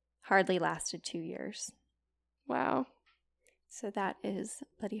hardly lasted 2 years. Wow. So that is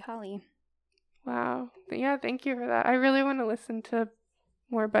Buddy Holly. Wow. Yeah, thank you for that. I really want to listen to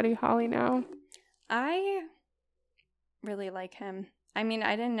more Buddy Holly now. I really like him. I mean,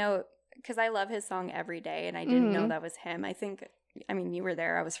 I didn't know, because I love his song Every Day, and I didn't know that was him. I mean, you were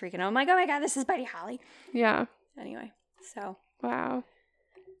there. I was freaking out. I'm like, oh my God, this is Buddy Holly. Yeah. Anyway, so. Wow.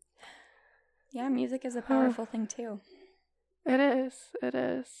 Yeah, music is a powerful thing too. It is. It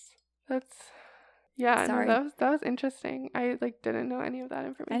is. That's, yeah. Sorry. No, that was interesting. I didn't know any of that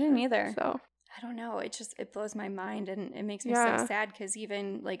information. I didn't either. So. I don't know. It blows my mind, and it makes me so sad because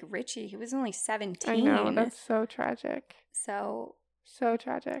even like Richie, he was only 17. I know. That's so tragic. So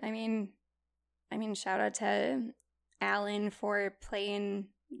tragic. I mean, shout out to Alan for playing,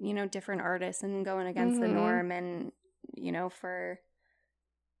 different artists and going against the norm, and, for,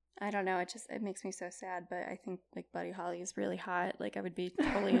 I don't know, it makes me so sad, but I think, like, Buddy Holly is really hot. Like, I would be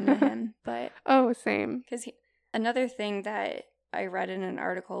totally into him, but. Oh, same. Because another thing that I read in an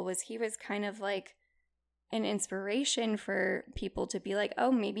article was he was kind of like an inspiration for people to be like,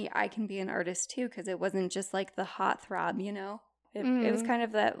 oh, maybe I can be an artist too, because it wasn't just like the hot throb, It was kind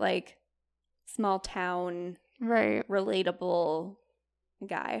of that, like, small town, right, relatable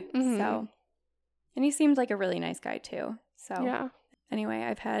guy. So, and he seemed like a really nice guy too. So, yeah. Anyway,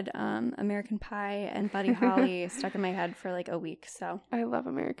 I've had American Pie and Buddy Holly stuck in my head for like a week. So I love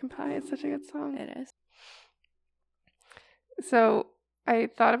American Pie. It's such a good song. It is. So I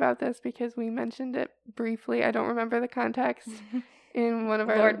thought about this because we mentioned it briefly. I don't remember the context in one of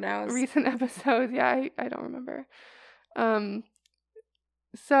our recent episodes. Yeah, I don't remember.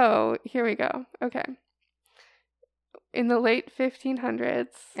 So here we go. Okay. In the late 1500s.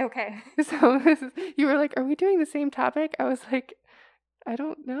 Okay. So you were like, are we doing the same topic? I was like, I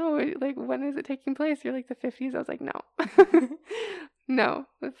don't know. Like, when is it taking place? You're like, the 50s? I was like, no. No.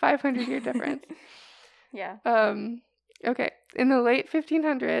 500-year difference. Yeah. Okay. In the late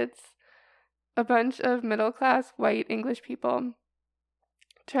 1500s, a bunch of middle-class white English people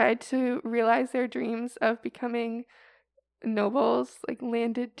tried to realize their dreams of becoming nobles, like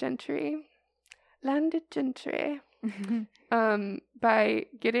landed gentry. By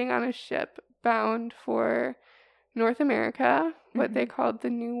getting on a ship bound for North America, what they called the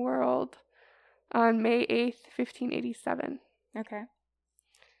New World, on May 8th, 1587. Okay.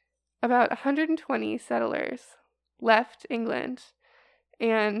 About 120 settlers left England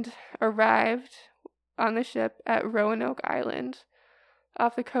and arrived on the ship at Roanoke Island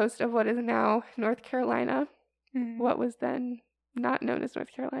off the coast of what is now North Carolina, what was then not known as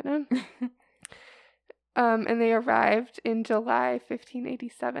North Carolina. And they arrived in July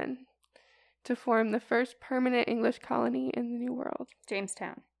 1587 to form the first permanent English colony in the New World.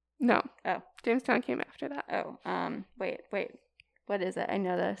 Jamestown. No. Oh. Jamestown came after that. Oh. Wait. What is it? I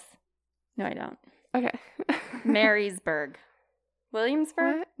know this. No, I don't. Okay. Marysburg.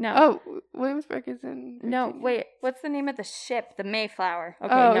 Williamsburg? What? No. Oh, Williamsburg is in Virginia. No, wait. What's the name of the ship? The Mayflower.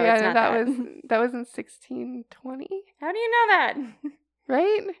 Okay, oh, no, yeah, it's not that was in 1620. How do you know that?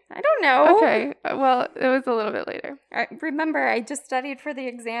 Right? I don't know. Okay. Well, it was a little bit later. Remember, I just studied for the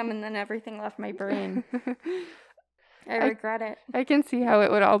exam and then everything left my brain. I regret it. I can see how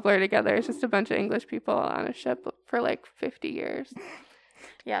it would all blur together. It's just a bunch of English people on a ship for like 50 years.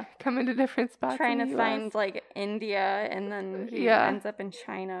 Yeah. Coming to different spots. Trying to find like India, and then he ends up in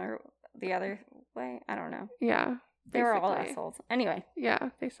China or the other way. I don't know. Yeah. They were all assholes. Anyway. Yeah,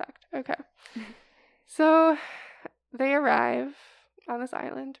 they sucked. Okay. So they arrive on this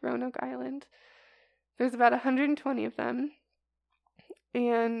island, Roanoke Island. There's about 120 of them.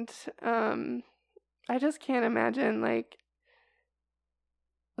 And I just can't imagine, like,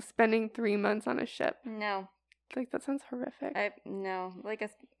 spending 3 months on a ship. No. Like, that sounds horrific. No. Like,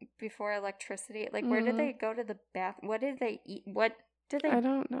 before electricity. Like, where did they go to the bath? What did they eat? What did they... I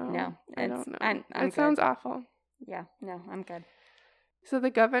don't know. No. I don't know. I'm it good. Sounds awful. Yeah. No, I'm good. So the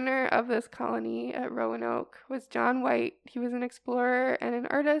governor of this colony at Roanoke was John White. He was an explorer and an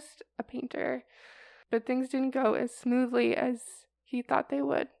artist, a painter. But things didn't go as smoothly as he thought they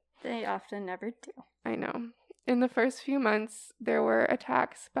would. They often never do. I know. In the first few months, there were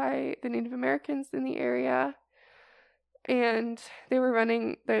attacks by the Native Americans in the area. And they were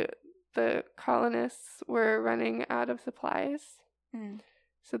running, the colonists were running out of supplies. Mm.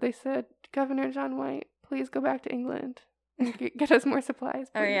 So they said, Governor John White, please go back to England and get us more supplies,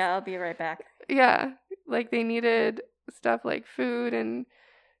 please. Oh, yeah, I'll be right back. Yeah, like they needed stuff like food and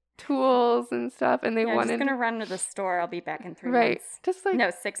tools and stuff, and they wanted... I'm just going to run to the store. I'll be back in 3 months. Right, just like...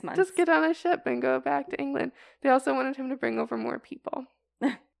 No, 6 months. Just get on a ship and go back to England. They also wanted him to bring over more people.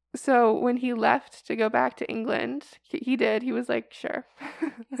 So when he left to go back to England, he did. He was like, sure.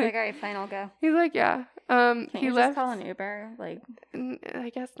 He's like, all right, fine, I'll go. He's like, yeah. Can't he you left. Just call an Uber? Like,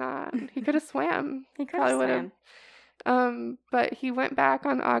 I guess not. He could have swam. He could have swam. But he went back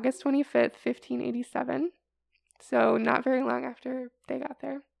on August 25th, 1587. So not very long after they got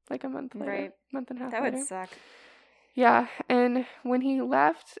there, like a month later, right? Month and a half. That later. would suck. Yeah, and when he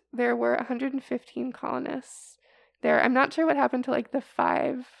left, there were 115 colonists there. I'm not sure what happened to like the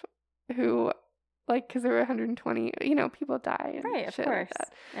 5 who, like, because there were 120. You know, people die. And right, of shit course. Like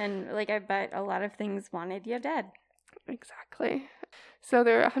that. And like, I bet a lot of things wanted you dead. Exactly. So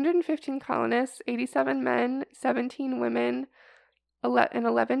there were 115 colonists, 87 men, 17 women, and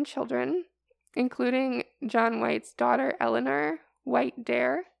 11 children, including John White's daughter, Eleanor White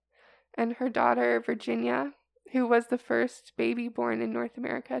Dare, and her daughter, Virginia, who was the first baby born in North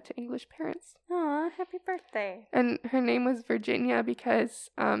America to English parents. Aw, happy birthday. And her name was Virginia because,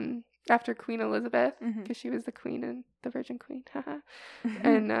 after Queen Elizabeth, because she was the queen and the Virgin Queen.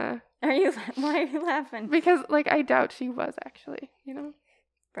 And, why are you laughing? Because, like, I doubt she was actually, you know?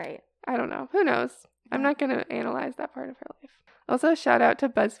 Right. I don't know. Who knows? I'm not going to analyze that part of her life. Also, shout out to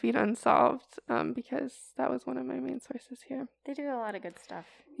BuzzFeed Unsolved, because that was one of my main sources here. They do a lot of good stuff.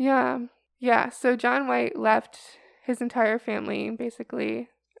 Yeah. Yeah. So John White left his entire family, basically,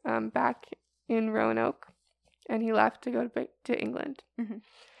 back in Roanoke, and he left to go to England. Mm-hmm.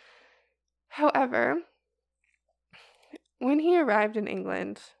 However, when he arrived in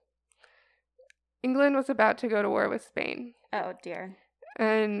England, England was about to go to war with Spain. Oh, dear.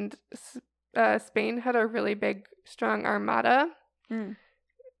 And Spain had a really big, strong armada. Mm.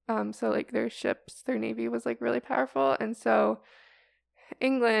 So, like, their ships, their navy was, like, really powerful. And so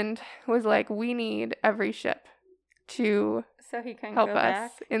England was like, we need every ship to so he can help go us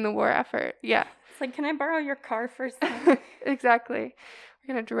back? In the war effort. Yeah. It's like, can I borrow your car for something? Exactly.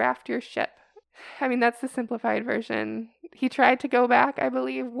 We're going to draft your ship. I mean, that's the simplified version. He tried to go back, I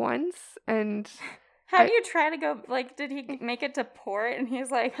believe, once, and... How do you try to go, like, did he make it to port, and he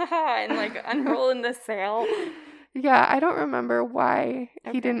was like, haha, and, like, unrolling the sail? Yeah, I don't remember why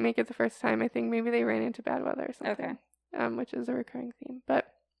he didn't make it the first time. I think maybe they ran into bad weather or something, which is a recurring theme. But,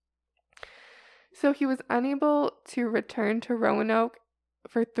 so he was unable to return to Roanoke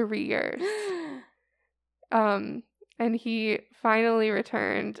for 3 years. And he finally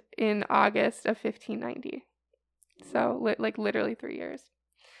returned in August of 1590. So, like, literally 3 years.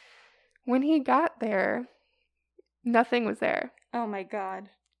 When he got there, nothing was there. Oh my God.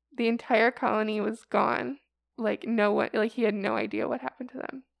 The entire colony was gone. Like, no one, like, he had no idea what happened to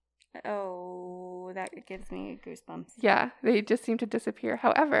them. Oh, that gives me goosebumps. Yeah, they just seemed to disappear.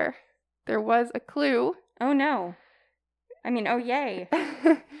 However, there was a clue. Oh no. I mean, oh yay.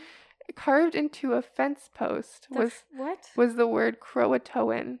 Carved into a fence post was the word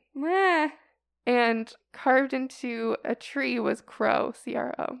Croatoan. And carved into a tree was crow,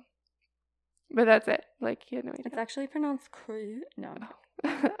 C-R-O. But that's it. Like, he had no idea. It's actually pronounced crow. No.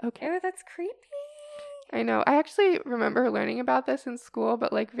 Oh. Okay. Oh, that's creepy. I know. I actually remember learning about this in school,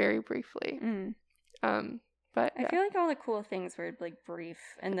 but, like, very briefly. But I feel like all the cool things were, like, brief.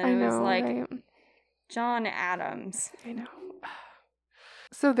 And then it was like, right? John Adams. I know.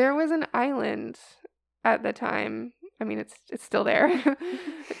 So there was an island at the time. I mean, it's still there.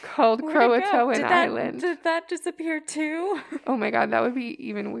 Called Croatoan Island. Did that disappear too? Oh my God, that would be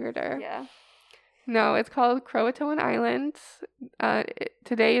even weirder. Yeah. No, it's called Croatoan Island.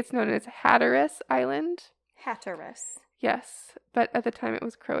 Today it's known as Hatteras Island. Hatteras. Yes, but at the time it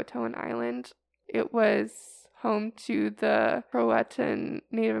was Croatoan Island. It was home to the Croatan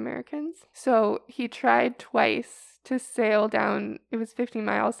Native Americans. So he tried twice to sail down, it was 50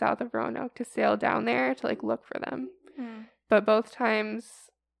 miles south of Roanoke, to sail down there to like look for them. But both times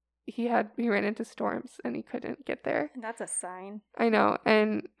he ran into storms and he couldn't get there. That's a sign. I know.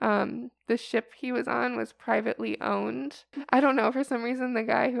 And the ship he was on was privately owned. I don't know, for some reason the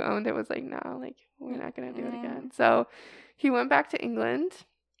guy who owned it was like, no, like we're not gonna do it again. So he went back to England.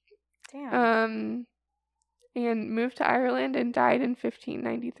 Damn. And moved to Ireland and died in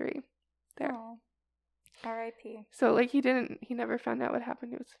 1593 there. Oh. R.I.P. So like he never found out what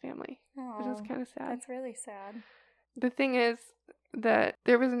happened to his family, which is kind of sad. That's really sad. The thing is that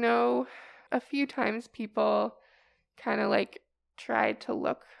there was a few times people kind of like tried to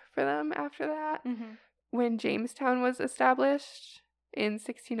look for them after that. When Jamestown was established in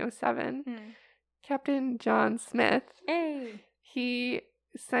 1607, Captain John Smith, he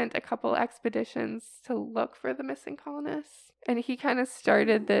sent a couple expeditions to look for the missing colonists. And he kind of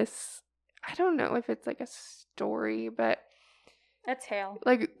started this, I don't know if it's like a story, but a tale.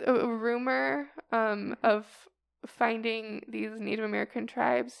 Like a rumor of finding these Native American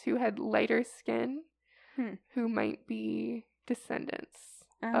tribes who had lighter skin, who might be descendants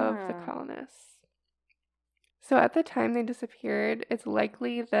of the colonists. So at the time they disappeared, it's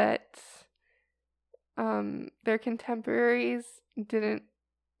likely that their contemporaries didn't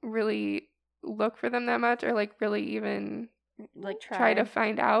really look for them that much, or like really even like try to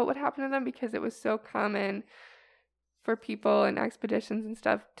find out what happened to them, because it was so common for people and expeditions and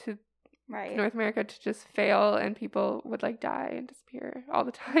stuff to North America to just fail, and people would like die and disappear all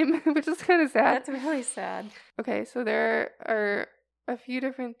the time, which is kind of sad. That's really sad. Okay, so there are a few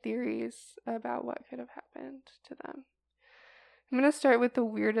different theories about what could have happened to them. I'm going to start with the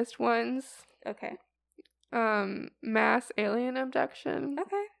weirdest ones. Okay. Mass alien abduction.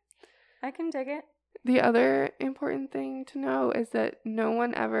 Okay. I can dig it. The other important thing to know is that no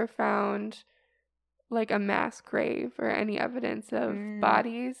one ever found like a mass grave or any evidence of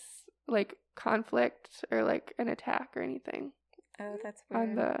bodies, like conflict or like an attack or anything. Oh, that's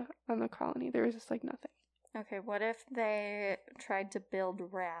weird. On the colony. There was just like nothing. Okay, what if they tried to build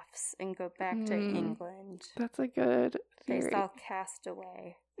rafts and go back to England? That's a good theory. They saw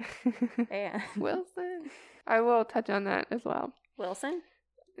Castaway. And Wilson. I will touch on that as well. Wilson?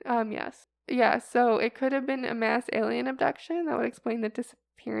 Yes. Yeah, so it could have been a mass alien abduction. That would explain the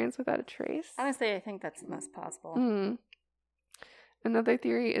disappearance without a trace. Honestly, I think that's most possible. Another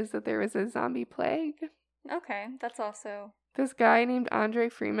theory is that there was a zombie plague. Okay, that's also... This guy named Andre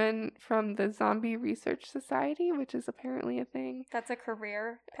Freeman from the Zombie Research Society, which is apparently a thing. That's a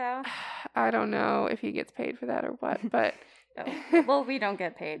career path? I don't know if he gets paid for that or what, but... Oh. Well, we don't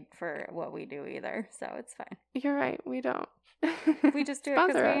get paid for what we do either, so it's fine. You're right, we don't. We just do it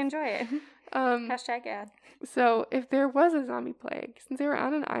because we enjoy it. Hashtag ad. So if there was a zombie plague, since they were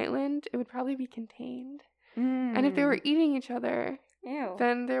on an island, it would probably be contained. And if they were eating each other,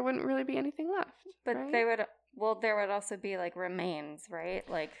 then there wouldn't really be anything left. But right? there would also be like remains, right?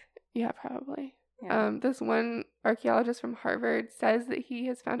 Like, yeah, probably. Yeah. This one archaeologist from Harvard says that he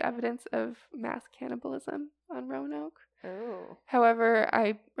has found evidence of mass cannibalism on Roanoke. Oh. However,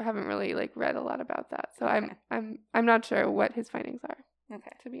 I haven't really like read a lot about that, so okay. I'm not sure what his findings are. Okay.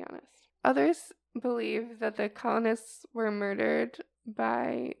 To be honest, others believe that the colonists were murdered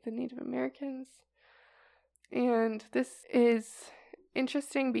by the Native Americans, and this is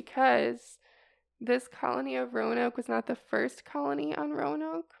interesting because this colony of Roanoke was not the first colony on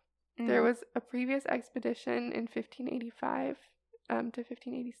Roanoke. There was a previous expedition in 1585 to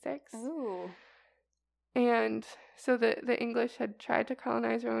 1586. Ooh. And so the English had tried to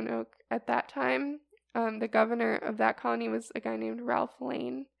colonize Roanoke at that time. The governor of that colony was a guy named Ralph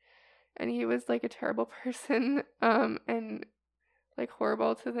Lane. And he was like a terrible person and like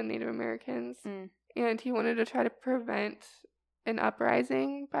horrible to the Native Americans. And he wanted to try to prevent an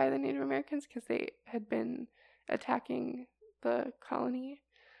uprising by the Native Americans because they had been attacking the colony.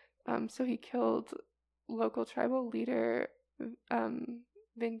 So he killed local tribal leader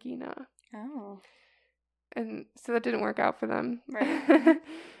Vingina. Oh. And so that didn't work out for them. Right.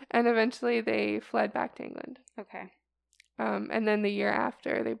 And eventually they fled back to England. Okay. And then the year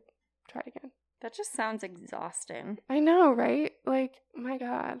after, they tried again. That just sounds exhausting. I know, right? Like, my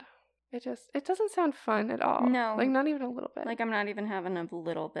God. It doesn't sound fun at all. No. Like, not even a little bit. Like, I'm not even having a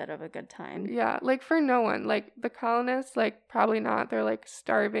little bit of a good time. Yeah, like, for no one. Like, the colonists, like, probably not. They're, like,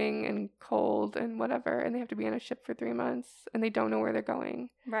 starving and cold and whatever. And they have to be on a ship for 3 months. And they don't know where they're going.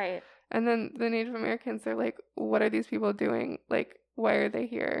 Right. And then the Native Americans, they're like, what are these people doing? Like, why are they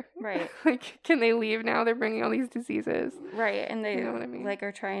here? Right. Like, can they leave now? They're bringing all these diseases. Right. And they, You know what I mean? like,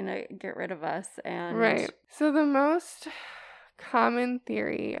 are trying to get rid of us. And Right. So the most common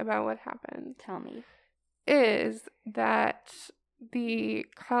theory about what happened tell me. is that the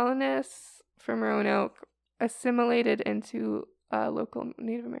colonists from Roanoke assimilated into local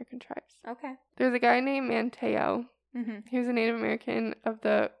Native American tribes. Okay. There's a guy named Manteo. Mm-hmm. He was a Native American of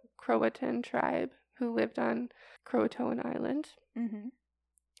the Croatan tribe who lived on Croatoan Island. Mm-hmm.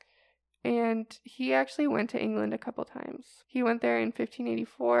 And he actually went to England a couple times. He went there in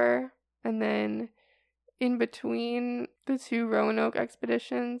 1584, and then in between the two Roanoke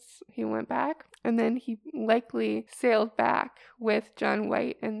expeditions, he went back. And then he likely sailed back with John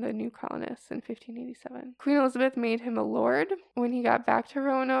White and the new colonists in 1587. Queen Elizabeth made him a lord. When he got back to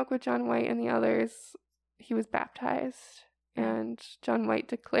Roanoke with John White and the others, he was baptized. And John White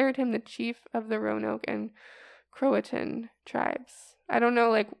declared him the chief of the Roanoke and Croatan tribes. I don't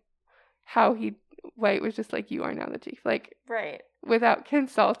know, like, how White was just like, you are now the chief. Like, right. Without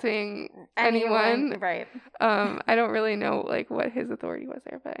consulting anyone. Right. I don't really know, like, what his authority was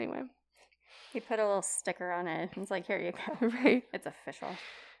there. But anyway. He put a little sticker on it. It's like, here you go. Right. It's official.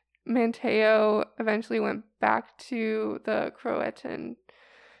 Manteo eventually went back to the Croatan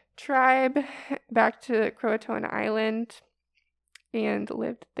tribe, back to Croatoan Island, and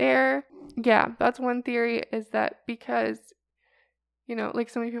lived there. Yeah, that's one theory, is that because, you know, like,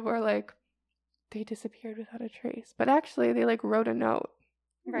 so many people are like, they disappeared without a trace. But actually, they, like, wrote a note.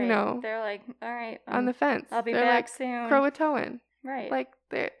 Right. You know. They're like, all right. On the fence. I'll be They're back like, soon. Croatoan. Right. Like,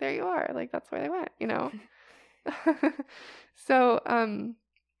 there you are. Like, that's where they went, you know. So,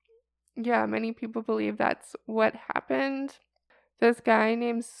 yeah, many people believe that's what happened. This guy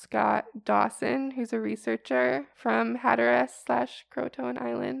named Scott Dawson, who's a researcher from Hatteras/Croatoan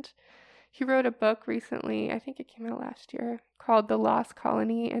Island, he wrote a book recently, I think it came out last year, called The Lost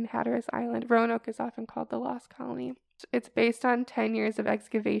Colony in Hatteras Island. Roanoke is often called the Lost Colony. It's based on 10 years of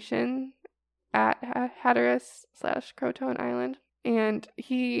excavation at Hatteras/Croatoan Island. And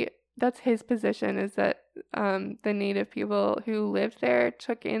that's his position, is that the native people who lived there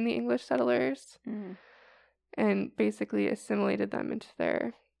took in the English settlers and basically assimilated them into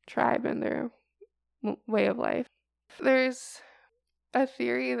their tribe and their way of life. There's a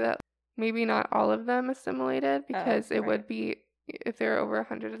theory that maybe not all of them assimilated, because it would be, if there are over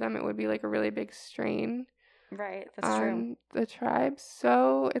 100 of them, it would be like a really big strain. Right, that's true. The tribe.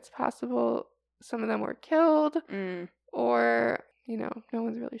 So it's possible some of them were killed, or, you know, no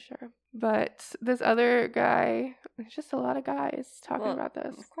one's really sure. But this other guy, there's just a lot of guys talking about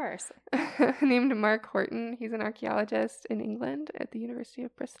this. Of course. Named Mark Horton. He's an archaeologist in England at the University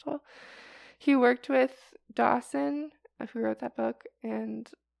of Bristol. He worked with Dawson, who wrote that book, and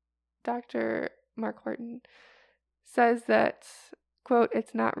Dr. Mark Horton says that, quote,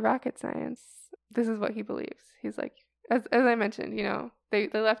 it's not rocket science. This is what he believes. He's like, as I mentioned, you know, they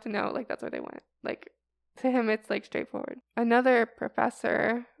left a note, like, that's where they went. Like, to him, it's, like, straightforward. Another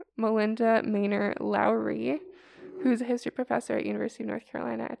professor, Melinda Maynor Lowry, who's a history professor at University of North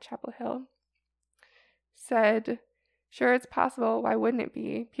Carolina at Chapel Hill, said, sure, it's possible. Why wouldn't it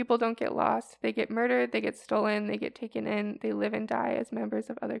be? People don't get lost. They get murdered. They get stolen. They get taken in. They live and die as members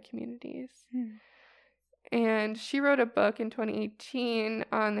of other communities. And she wrote a book in 2018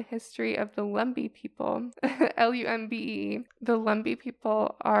 on the history of the Lumbee people, Lumbe. The Lumbee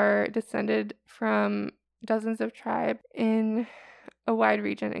people are descended from dozens of tribes in a wide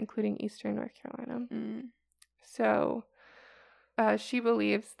region, including eastern North Carolina. So she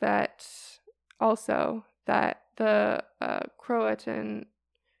believes that also that the Croatan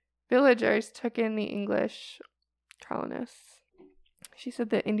villagers took in the English colonists. She said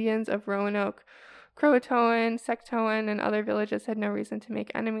the Indians of Roanoke, Croatoan, Sectoan, and other villages had no reason to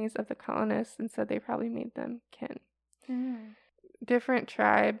make enemies of the colonists, and said they probably made them kin. Different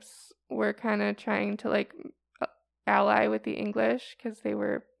tribes were kind of trying to, like, ally with the English, because they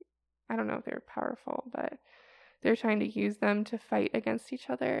were, I don't know if they were powerful, but they're trying to use them to fight against each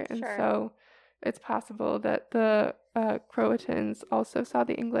other. And so it's possible that the Croatans also saw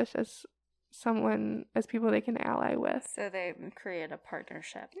the English as people they can ally with. So they create a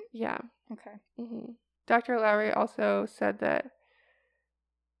partnership. Yeah. Okay. Dr. Lowry also said that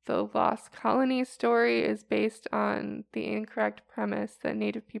the Lost Colony story is based on the incorrect premise that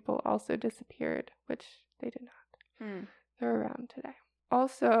Native people also disappeared, which they did not. They're around today.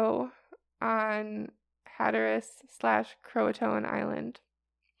 Also, on Hatteras/Croatoan Island,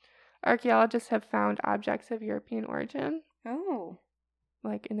 archaeologists have found objects of European origin. Oh.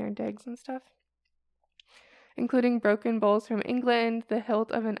 Like in their digs and stuff. Including broken bowls from England, the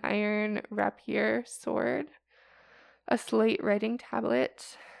hilt of an iron rapier sword, a slate writing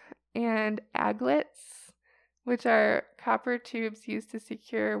tablet, and aglets, which are copper tubes used to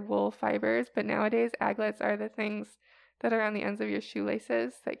secure wool fibers. But nowadays, aglets are the things that are on the ends of your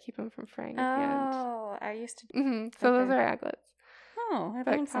shoelaces that keep them from fraying at the end. Oh, I used to. So Okay. those are aglets. Oh, I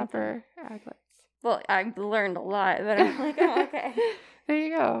But learned something. copper aglets. Well, I learned a lot, but I'm like, oh, okay. There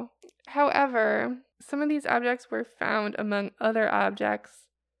you go. However, some of these objects were found among other objects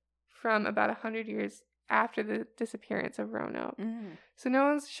from about 100 years after the disappearance of Roanoke. So no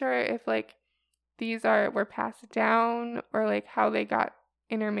one's sure if like these were passed down or like how they got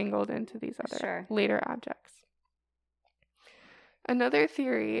intermingled into these other later objects. Another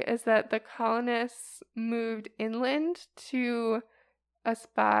theory is that the colonists moved inland to a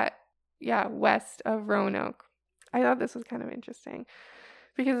spot, west of Roanoke. I thought this was kind of interesting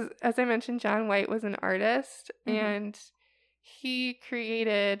because, as I mentioned, John White was an artist, and he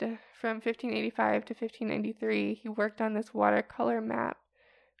created, from 1585 to 1593, he worked on this watercolor map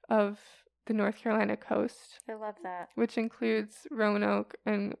of the North Carolina coast. I love that. Which includes Roanoke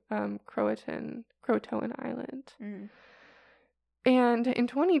and Croatoan Island. And in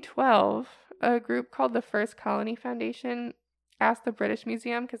 2012, a group called the First Colony Foundation asked the British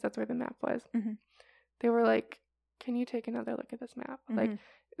Museum, because that's where the map was, they were like, can you take another look at this map? Like,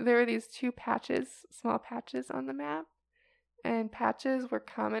 there were these two patches, small patches on the map, and patches were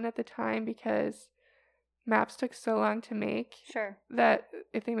common at the time because maps took so long to make that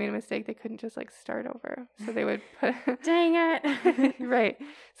if they made a mistake, they couldn't just like start over. So they would put dang it. Right.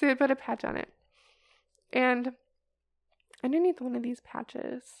 So they'd put a patch on it. And underneath one of these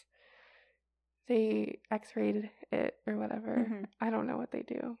patches, they x-rayed it or whatever. I don't know what they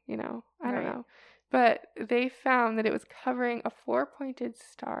do, I don't know. But they found that it was covering a 4-pointed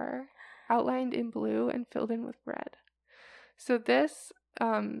star outlined in blue and filled in with red. So this,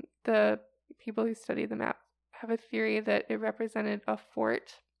 the people who study the map have a theory that it represented a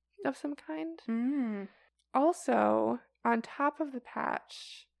fort of some kind. Also, on top of the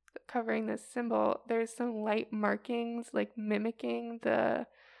patch covering this symbol, there's some light markings like mimicking the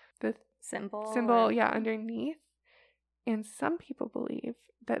symbol underneath. And some people believe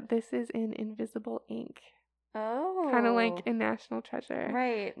that this is in invisible ink. Oh. Kind of like in National Treasure.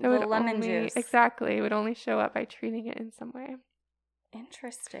 Right. The lemon juice. Exactly. It would only show up by treating it in some way.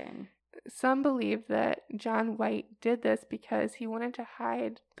 Interesting. Some believe that John White did this because he wanted to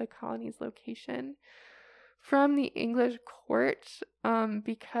hide the colony's location from the English court,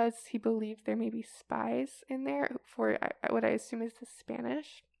 because he believed there may be spies in there for what I assume is the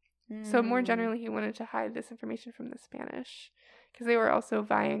Spanish. So more generally, he wanted to hide this information from the Spanish because they were also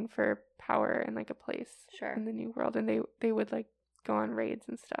vying for power and like a place in the New World, and they would like go on raids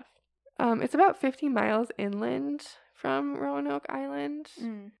and stuff. It's about 50 miles inland from Roanoke Island.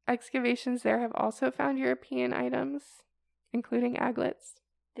 Excavations there have also found European items, including aglets.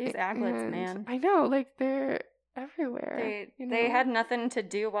 These aglets, man. I know, like they're everywhere. They had nothing to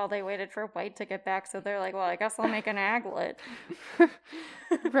do while they waited for White to get back, so they're like, well, I guess I'll make an aglet.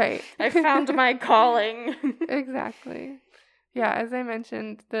 Right. I found my calling. Exactly. Yeah, as I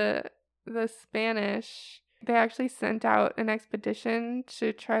mentioned, the Spanish, they actually sent out an expedition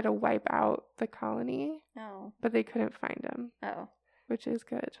to try to wipe out the colony. Oh. But they couldn't find them. Oh. Which is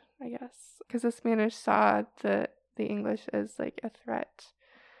good, I guess. Because the Spanish saw the English as like a threat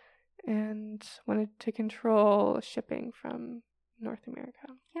and wanted to control shipping from North America.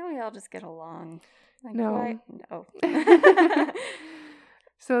 Can't we all just get along? Like, no. No.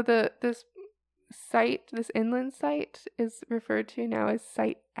 So this inland site is referred to now as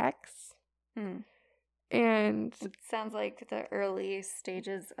Site X. And it sounds like the early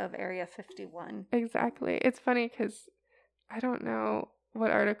stages of Area 51. Exactly. It's funny because I don't know what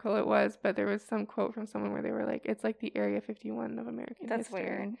article it was, but there was some quote from someone where they were like, it's like the Area 51 of American history. That's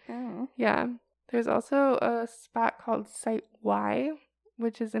weird. Oh. Yeah. There's also a spot called Site Y,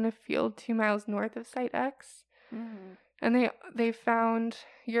 which is in a field 2 miles north of Site X. And they found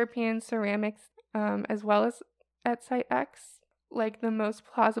European ceramics as well as at Site X. Like the most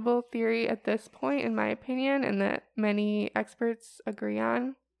plausible theory at this point, in my opinion, and that many experts agree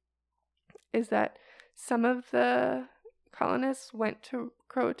on, is that some of the colonists went to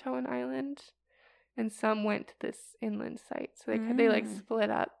Croatoan Island and some went to this inland site. So they like split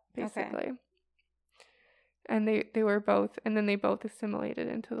up basically. Okay. And they were both, and then they both assimilated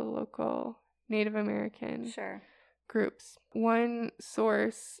into the local Native American groups. One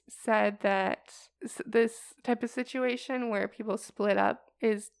source said that this type of situation where people split up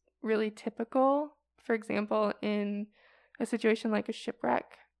is really typical. For example, in a situation like a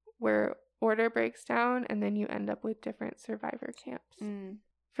shipwreck where order breaks down and then you end up with different survivor camps.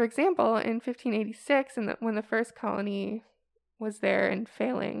 For example, in 1586, when the first colony was there and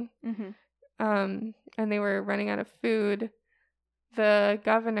failing, and they were running out of food, the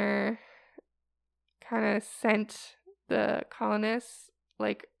governor kind of sent the colonists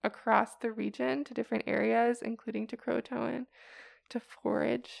like across the region to different areas, including to Croatoan, to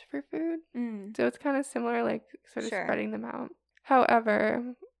forage for food. So it's kind of similar, like sort of spreading them out.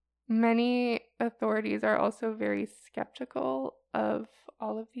 However, many authorities are also very skeptical of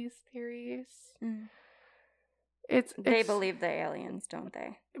all of these theories. They believe the aliens, don't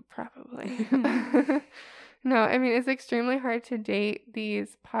they? Probably. No, I mean, it's extremely hard to date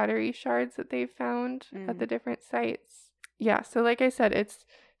these pottery shards that they've found at the different sites. Yeah, so like I said, it's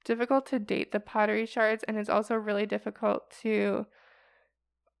difficult to date the pottery shards, and it's also really difficult to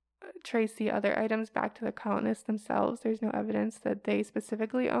trace the other items back to the colonists themselves. There's no evidence that they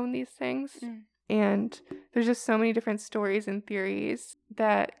specifically own these things. And there's just so many different stories and theories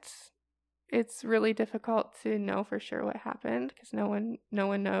that it's really difficult to know for sure what happened, because no one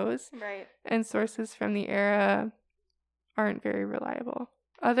knows. Right. And sources from the era aren't very reliable.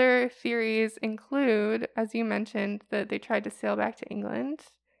 Other theories include, as you mentioned, that they tried to sail back to England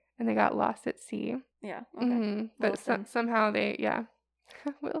and they got lost at sea. Yeah. Okay. But somehow they,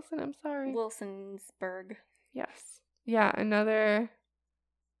 Wilson, I'm sorry. Wilsonsburg. Yes. Yeah, another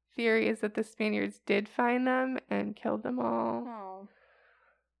theory is that the Spaniards did find them and killed them all. Oh.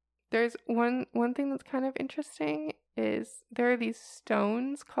 There's one thing that's kind of interesting is there are these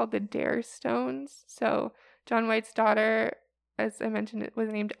stones called the Dare stones. So John White's daughter, as I mentioned, it was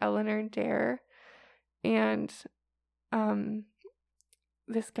named Eleanor Dare. And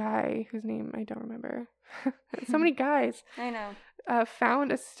this guy, whose name I don't remember. So many guys. I know.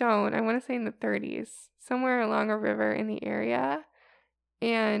 Found a stone, I want to say in the 30s, somewhere along a river in the area.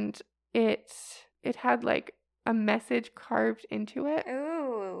 And it had like a message carved into it.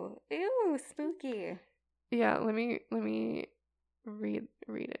 Ew, spooky. Yeah, let me read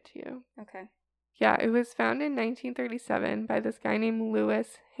it to you. Okay. Yeah, it was found in 1937 by this guy named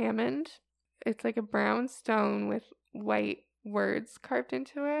Lewis Hammond. It's like a brown stone with white words carved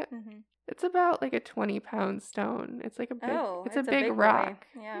into it. It's about like a 20-pound stone. It's like a big it's a big rock.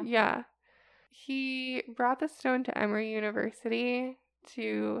 Boy. Yeah. He brought the stone to Emory University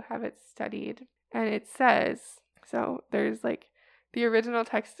to have it studied. And it says, so there's like the original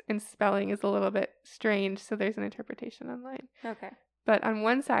text and spelling is a little bit strange, so there's an interpretation online. Okay. But on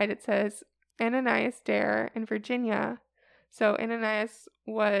one side it says Ananias Dare in Virginia. So Ananias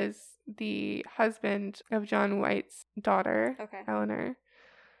was the husband of John White's daughter, Eleanor,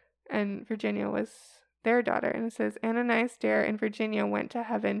 and Virginia was their daughter. And it says Ananias Dare in Virginia went to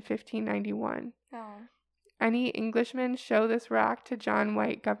heaven 1591. Oh. Any Englishman show this rock to John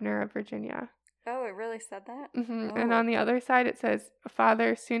White, governor of Virginia. Oh, it really said that? Oh. And on the other side it says,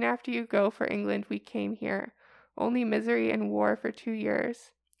 Father, soon after you go for England, we came here. Only misery and war for 2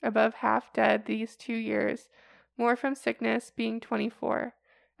 years. Above half dead these 2 years. More from sickness, being 24.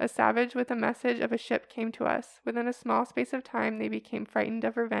 A savage with a message of a ship came to us. Within a small space of time they became frightened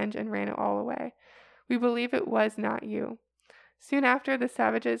of revenge and ran all away. We believe it was not you. Soon after, the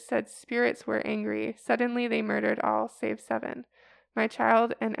savages said spirits were angry. Suddenly they murdered all save 7. My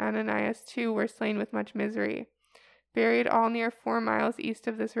child and Ananias too were slain with much misery. Buried all near 4 miles east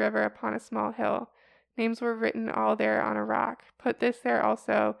of this river upon a small hill. Names were written all there on a rock. Put this there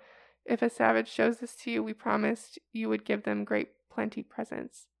also. If a savage shows this to you, we promised you would give them great plenty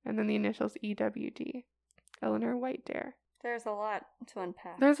presents. And then the initials EWD. Eleanor White Dare. There's a lot to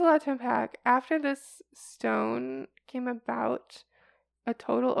unpack. After this stone came about, a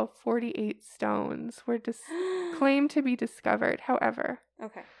total of 48 stones were claimed to be discovered. However,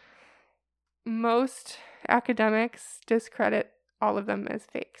 most academics discredit all of them as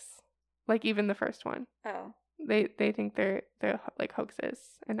fakes. Like even the first one. Oh. They think they're like hoaxes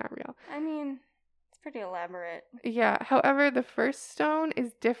and not real. I mean, it's pretty elaborate. Yeah. However, the first stone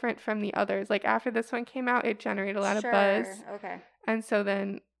is different from the others. Like after this one came out, it generated a lot of buzz. Okay. And so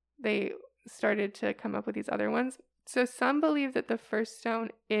then they started to come up with these other ones. So some believe that the first stone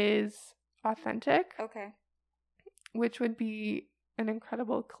is authentic. Okay. Which would be an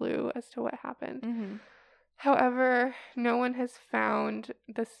incredible clue as to what happened. Mm-hmm. However, no one has found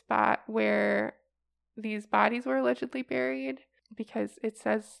the spot where these bodies were allegedly buried because it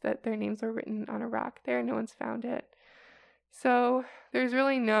says that their names were written on a rock there. No one's found it. So there's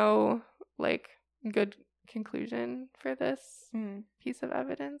really no like good conclusion for this piece of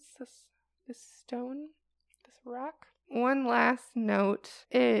evidence, this stone, this rock. One last note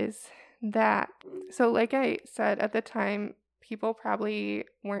is that, so like I said, at the time, people probably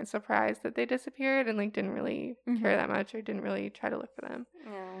weren't surprised that they disappeared and like didn't really care that much or didn't really try to look for them.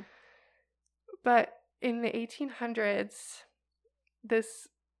 No. But in the 1800s, this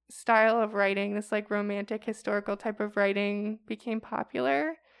style of writing, this like romantic historical type of writing became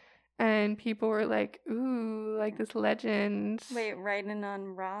popular, and people were like, ooh, like this legend. Wait, writing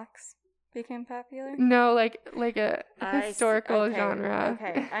on rocks became popular? No, like a historical okay, genre.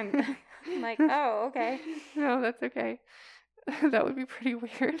 Okay, I'm like, oh, okay. No, that's okay. That would be pretty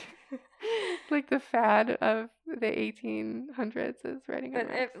weird. Like the fad of the 1800s is writing on But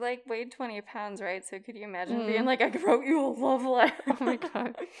rocks. it like weighed 20 pounds, right? So could you imagine being like, I wrote you a love letter? Oh my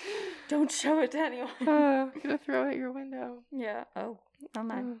god. Don't show it to anyone. I'm gonna throw it out your window. Yeah. Oh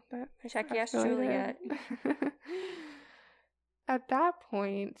my. That Check yes, escalated. Juliet. At that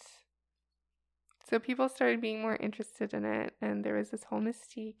point, so people started being more interested in it, and there was this whole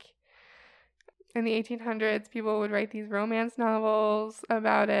mystique. In the 1800s, people would write these romance novels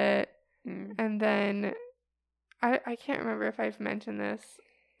about it. And then, I can't remember if I've mentioned this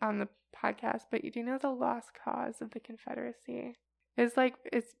on the podcast, but you do know the lost cause of the Confederacy? It's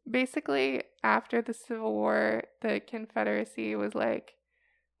basically after the Civil War, the Confederacy was like,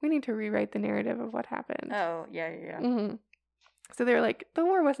 we need to rewrite the narrative of what happened. Oh, yeah. Mm-hmm. So they were like, the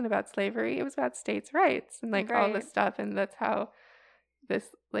war wasn't about slavery, it was about states' rights and like all this stuff, and that's how this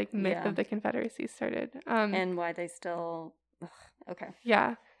like myth of the Confederacy started. And why they still okay.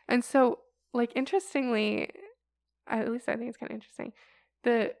 Yeah. And so like interestingly, at least I think it's kind of interesting,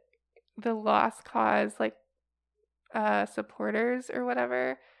 the lost cause like supporters or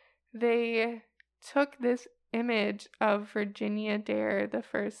whatever, they took this image of Virginia Dare, the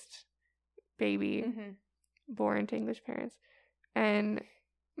first baby born to English parents, and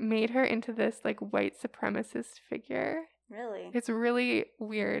made her into this like white supremacist figure. Really? It's really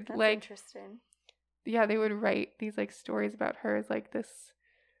weird. That's like interesting. Yeah, they would write these like stories about her as like this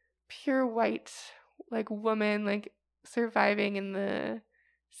pure white like woman like surviving in the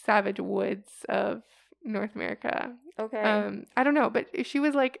savage woods of North America. Okay. I don't know, but she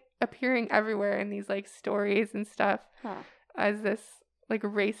was like appearing everywhere in these like stories and stuff as this like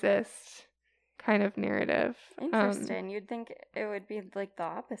racist kind of narrative. Interesting. You'd think it would be like the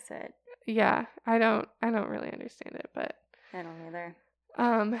opposite. Yeah, I don't really understand it, but I don't either.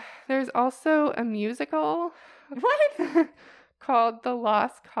 There's also a musical What? called The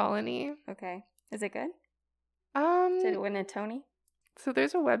Lost Colony. Okay. Is it good? Did it win a Tony? So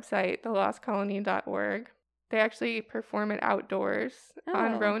there's a website, thelostcolony.org. They actually perform it outdoors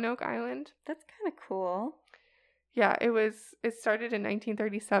on Roanoke Island. That's kind of cool. Yeah, it started in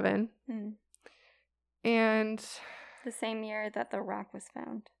 1937. And the same year that the rock was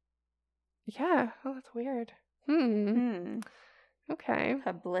found. Yeah. Oh, that's weird. Okay.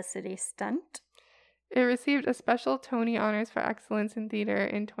 Publicity stunt. It received a special Tony Honors for Excellence in Theater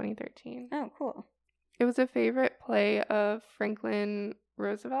in 2013. Oh, cool. It was a favorite play of Franklin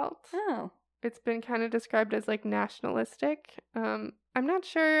Roosevelt. Oh. It's been kind of described as like nationalistic. I'm not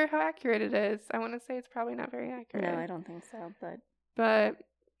sure how accurate it is. I want to say it's probably not very accurate. No, I don't think so, But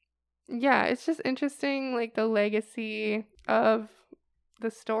yeah, it's just interesting, like the legacy of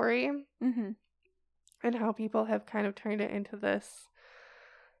the story and how people have kind of turned it into this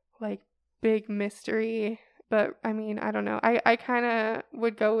like big mystery. But I mean, I don't know. I kind of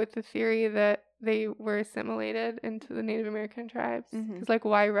would go with the theory that they were assimilated into the Native American tribes. Because like,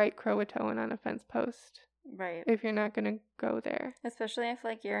 why write Croatoan on a fence post? Right. If you're not going to go there. Especially if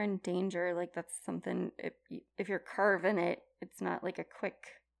like you're in danger, like that's something, if you're carving it, it's not like a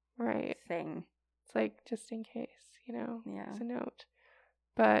quick thing. It's like just in case, you know. Yeah. It's a note.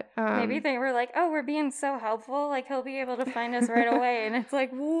 But maybe they were like, oh, we're being so helpful, like he'll be able to find us right away. And it's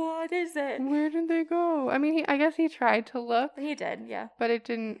like, what is it? Where did they go? I mean, I guess he tried to look. He did, yeah. But it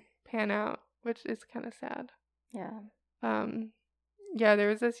didn't pan out, which is kind of sad. Yeah. Yeah, there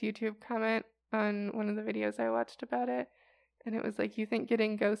was this YouTube comment on one of the videos I watched about it. And it was like, you think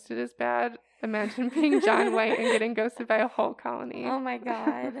getting ghosted is bad? Imagine being John White and getting ghosted by a whole colony. Oh my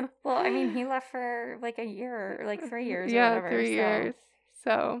God. Well, I mean, he left for like a year, or like 3 years yeah, or whatever. 3 years.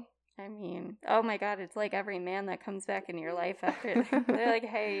 So. I mean, oh my God, it's like every man that comes back in your life after. They're like,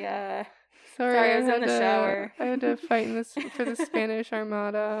 hey, sorry I was in the shower. I had to fight for the Spanish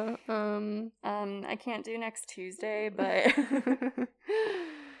Armada. I can't do next Tuesday, but.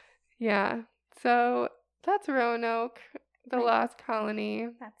 Yeah. So that's Roanoke. The Lost Colony.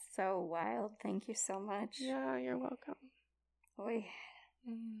 That's so wild. Thank you so much. Yeah, you're welcome. Oy.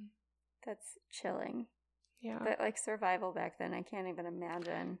 That's chilling. Yeah. That like survival back then, I can't even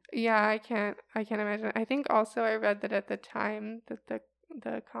imagine. Yeah, I can't imagine. I think also I read that at the time that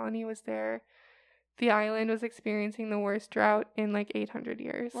the colony was there, the island was experiencing the worst drought in like 800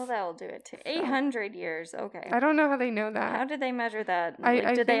 years. Well, that will do it too. 800 years. Okay. I don't know how they know that. How did they measure that?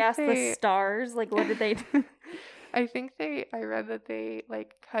 I did they think ask the stars? Like, what did they do? I think I read that they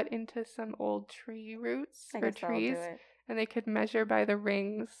like cut into some old tree roots I or guess that'll trees do it. and they could measure by the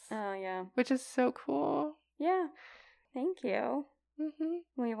rings. Oh, yeah. Which is so cool. Yeah. Thank you. Mm-hmm.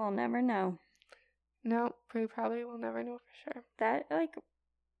 We will never know. No, we probably will never know for sure. That, like,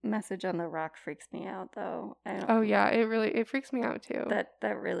 message on the rock freaks me out, though. Oh, yeah. It freaks me out, too.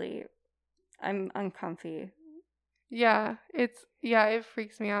 That really, I'm uncomfy. Yeah. It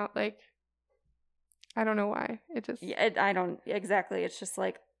freaks me out. Like, I don't know why. It just... Yeah, I don't... Exactly. It's just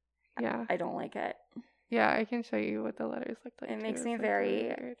like... Yeah. I don't like it. Yeah, I can show you what the letters look like. It makes me like very...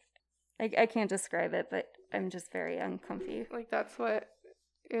 weird. I can't describe it, but I'm just very uncomfy. Like, that's what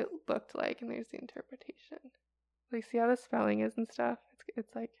it looked like, and there's the interpretation. Like, see how the spelling is and stuff?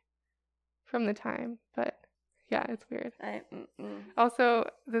 It's like, from the time, but, yeah, it's weird. Also,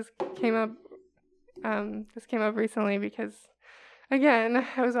 this came up recently because, again,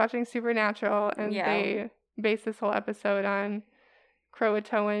 I was watching Supernatural, and they based this whole episode on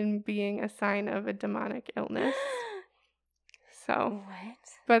Croatoan being a sign of a demonic illness. So, what?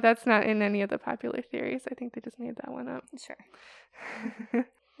 But that's not in any of the popular theories. I think they just made that one up. Sure.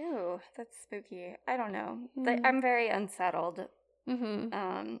 Ooh, that's spooky. I don't know. I'm very unsettled.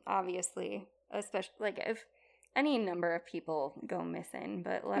 Obviously, especially like if any number of people go missing,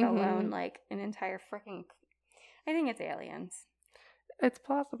 but let alone like an entire freaking. I think it's aliens. It's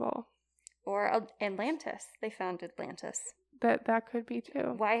plausible. Or Atlantis. They found Atlantis. That could be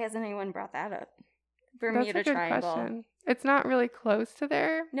too. Why hasn't anyone brought that up? Bermuda That's a good Triangle. Question. It's not really close to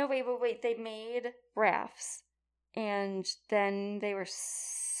there. No, wait. They made rafts, and then they were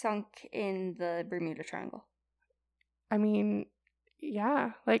sunk in the Bermuda Triangle. I mean,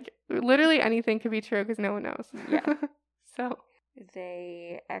 yeah. Like, literally anything could be true because no one knows. Yeah. So.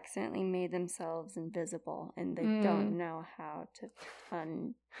 They accidentally made themselves invisible, and they don't know how to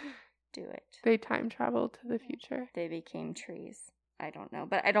undo it. They time traveled to the future. They became trees. I don't know,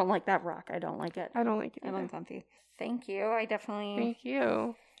 but I don't like that rock. I don't like it. I don't like it either. I'm uncomfy. Thank you. Thank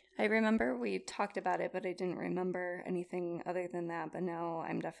you. I remember we talked about it, but I didn't remember anything other than that. But now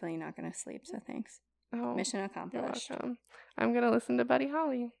I'm definitely not going to sleep, so thanks. Oh, mission accomplished. You're welcome. I'm going to listen to Buddy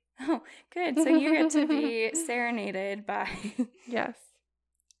Holly. Oh, good. So you get to be serenaded by... Yes.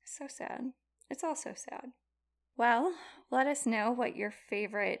 So sad. It's all so sad. Well, let us know what your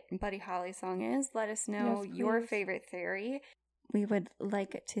favorite Buddy Holly song is. Let us know your favorite theory. We would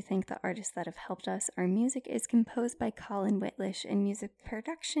like to thank the artists that have helped us. Our music is composed by Colin Whitlish, and music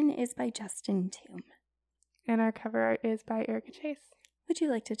production is by Justin Toom. And our cover art is by Erica Chase. Would you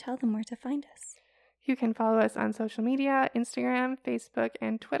like to tell them where to find us? You can follow us on social media, Instagram, Facebook,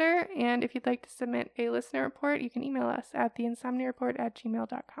 and Twitter. And if you'd like to submit a listener report, you can email us at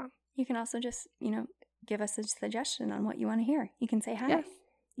theinsomniareport@gmail.com. You can also just, give us a suggestion on what you want to hear. You can say hi. Yes.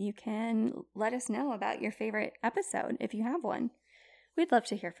 You can let us know about your favorite episode if you have one. We'd love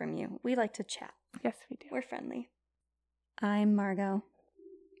to hear from you. We like to chat. Yes, we do. We're friendly. I'm Margot.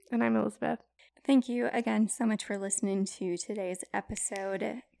 And I'm Elizabeth. Thank you again so much for listening to today's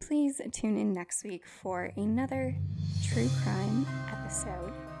episode. Please tune in next week for another true crime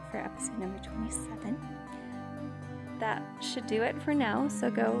episode for episode number 27. That should do it for now,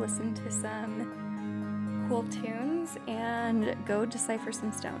 so go listen to some cool tunes and go decipher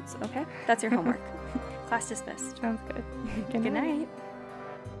some stones, okay? That's your homework. Class dismissed. Sounds good. Good night.